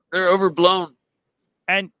 they're overblown.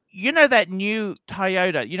 And you know that new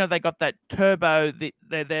Toyota, you know, they got that turbo,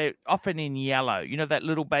 they're often in yellow. You know, that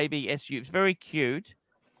little baby SUV. It's very cute.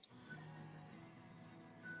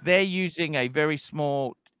 They're using a very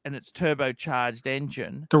small and it's turbocharged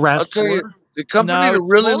engine. The RAV4? The company to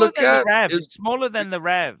really look at is smaller than the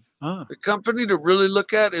RAV. The company to really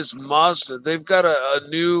look at is Mazda. They've got a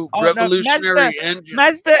new revolutionary engine.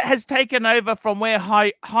 Mazda has taken over from where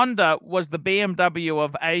Honda was the BMW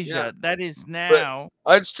of Asia. That is now.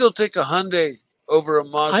 But I'd still take a Hyundai over a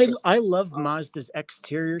Mazda. I love Mazda's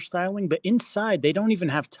exterior styling, but inside they don't even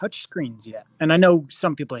have touch screens yet. And I know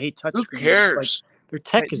some people hate touch screens. Who cares? Like, their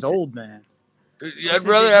tech is old, man. I'd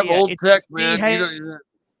rather have old tech, man.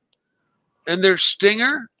 And their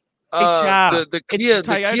Stinger. The Kia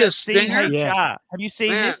Stinger. Yeah. Have you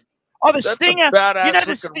seen this? Oh, the Stinger. You know,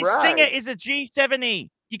 the Stinger is a G70.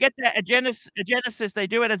 You get that a Genesis. They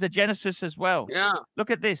do it as a Genesis as well. Yeah. Look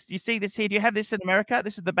at this. You see this here? Do you have this in America?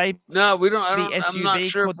 This is the baby. No, we don't. I'm not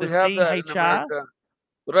sure if we have that in America.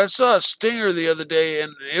 But I saw a Stinger the other day,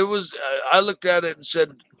 and it was. I looked at it and said,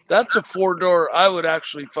 "That's a 4-door. I would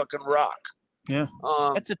actually fucking rock." Yeah.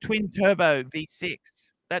 That's a twin turbo V6.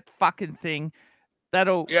 That fucking thing.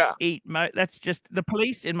 That'll eat. That's just the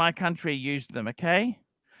police in my country use them. Okay,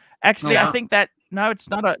 actually, I think that it's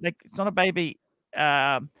not a baby.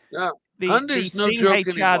 Hyundai's no joke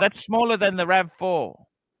anymore. That's smaller than the RAV4.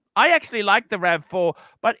 I actually like the RAV4,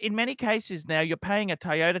 but in many cases now you're paying a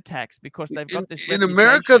Toyota tax because they've got this. In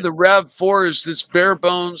America, the RAV4 is this bare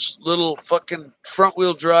bones little fucking front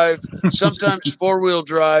wheel drive, sometimes 4-wheel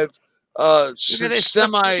drive.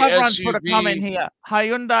 Semi SUV. Put a comment here.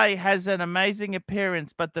 Hyundai has an amazing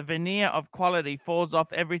appearance, but the veneer of quality falls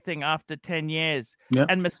off everything after 10 years. Yep.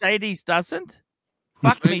 And Mercedes doesn't?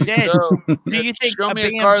 Fuck me dead. Do you think show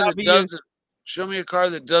me a car that doesn't? Show me a car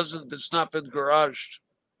that doesn't, that's not been garaged.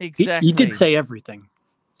 Exactly. He did say everything.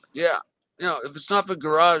 Yeah. You know, if it's not been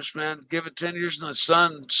garaged, man, give it 10 years in the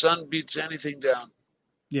sun. Sun beats anything down.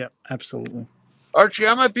 Yeah, absolutely. Archie,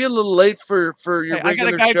 I might be a little late for your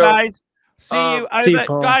regular show. I gotta go, guys. See you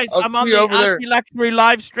over, guys. I'm on the ArchieLuxury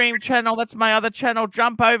live stream channel. That's my other channel.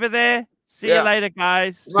 Jump over there. See you later,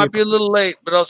 guys. Might be a little late, but I'll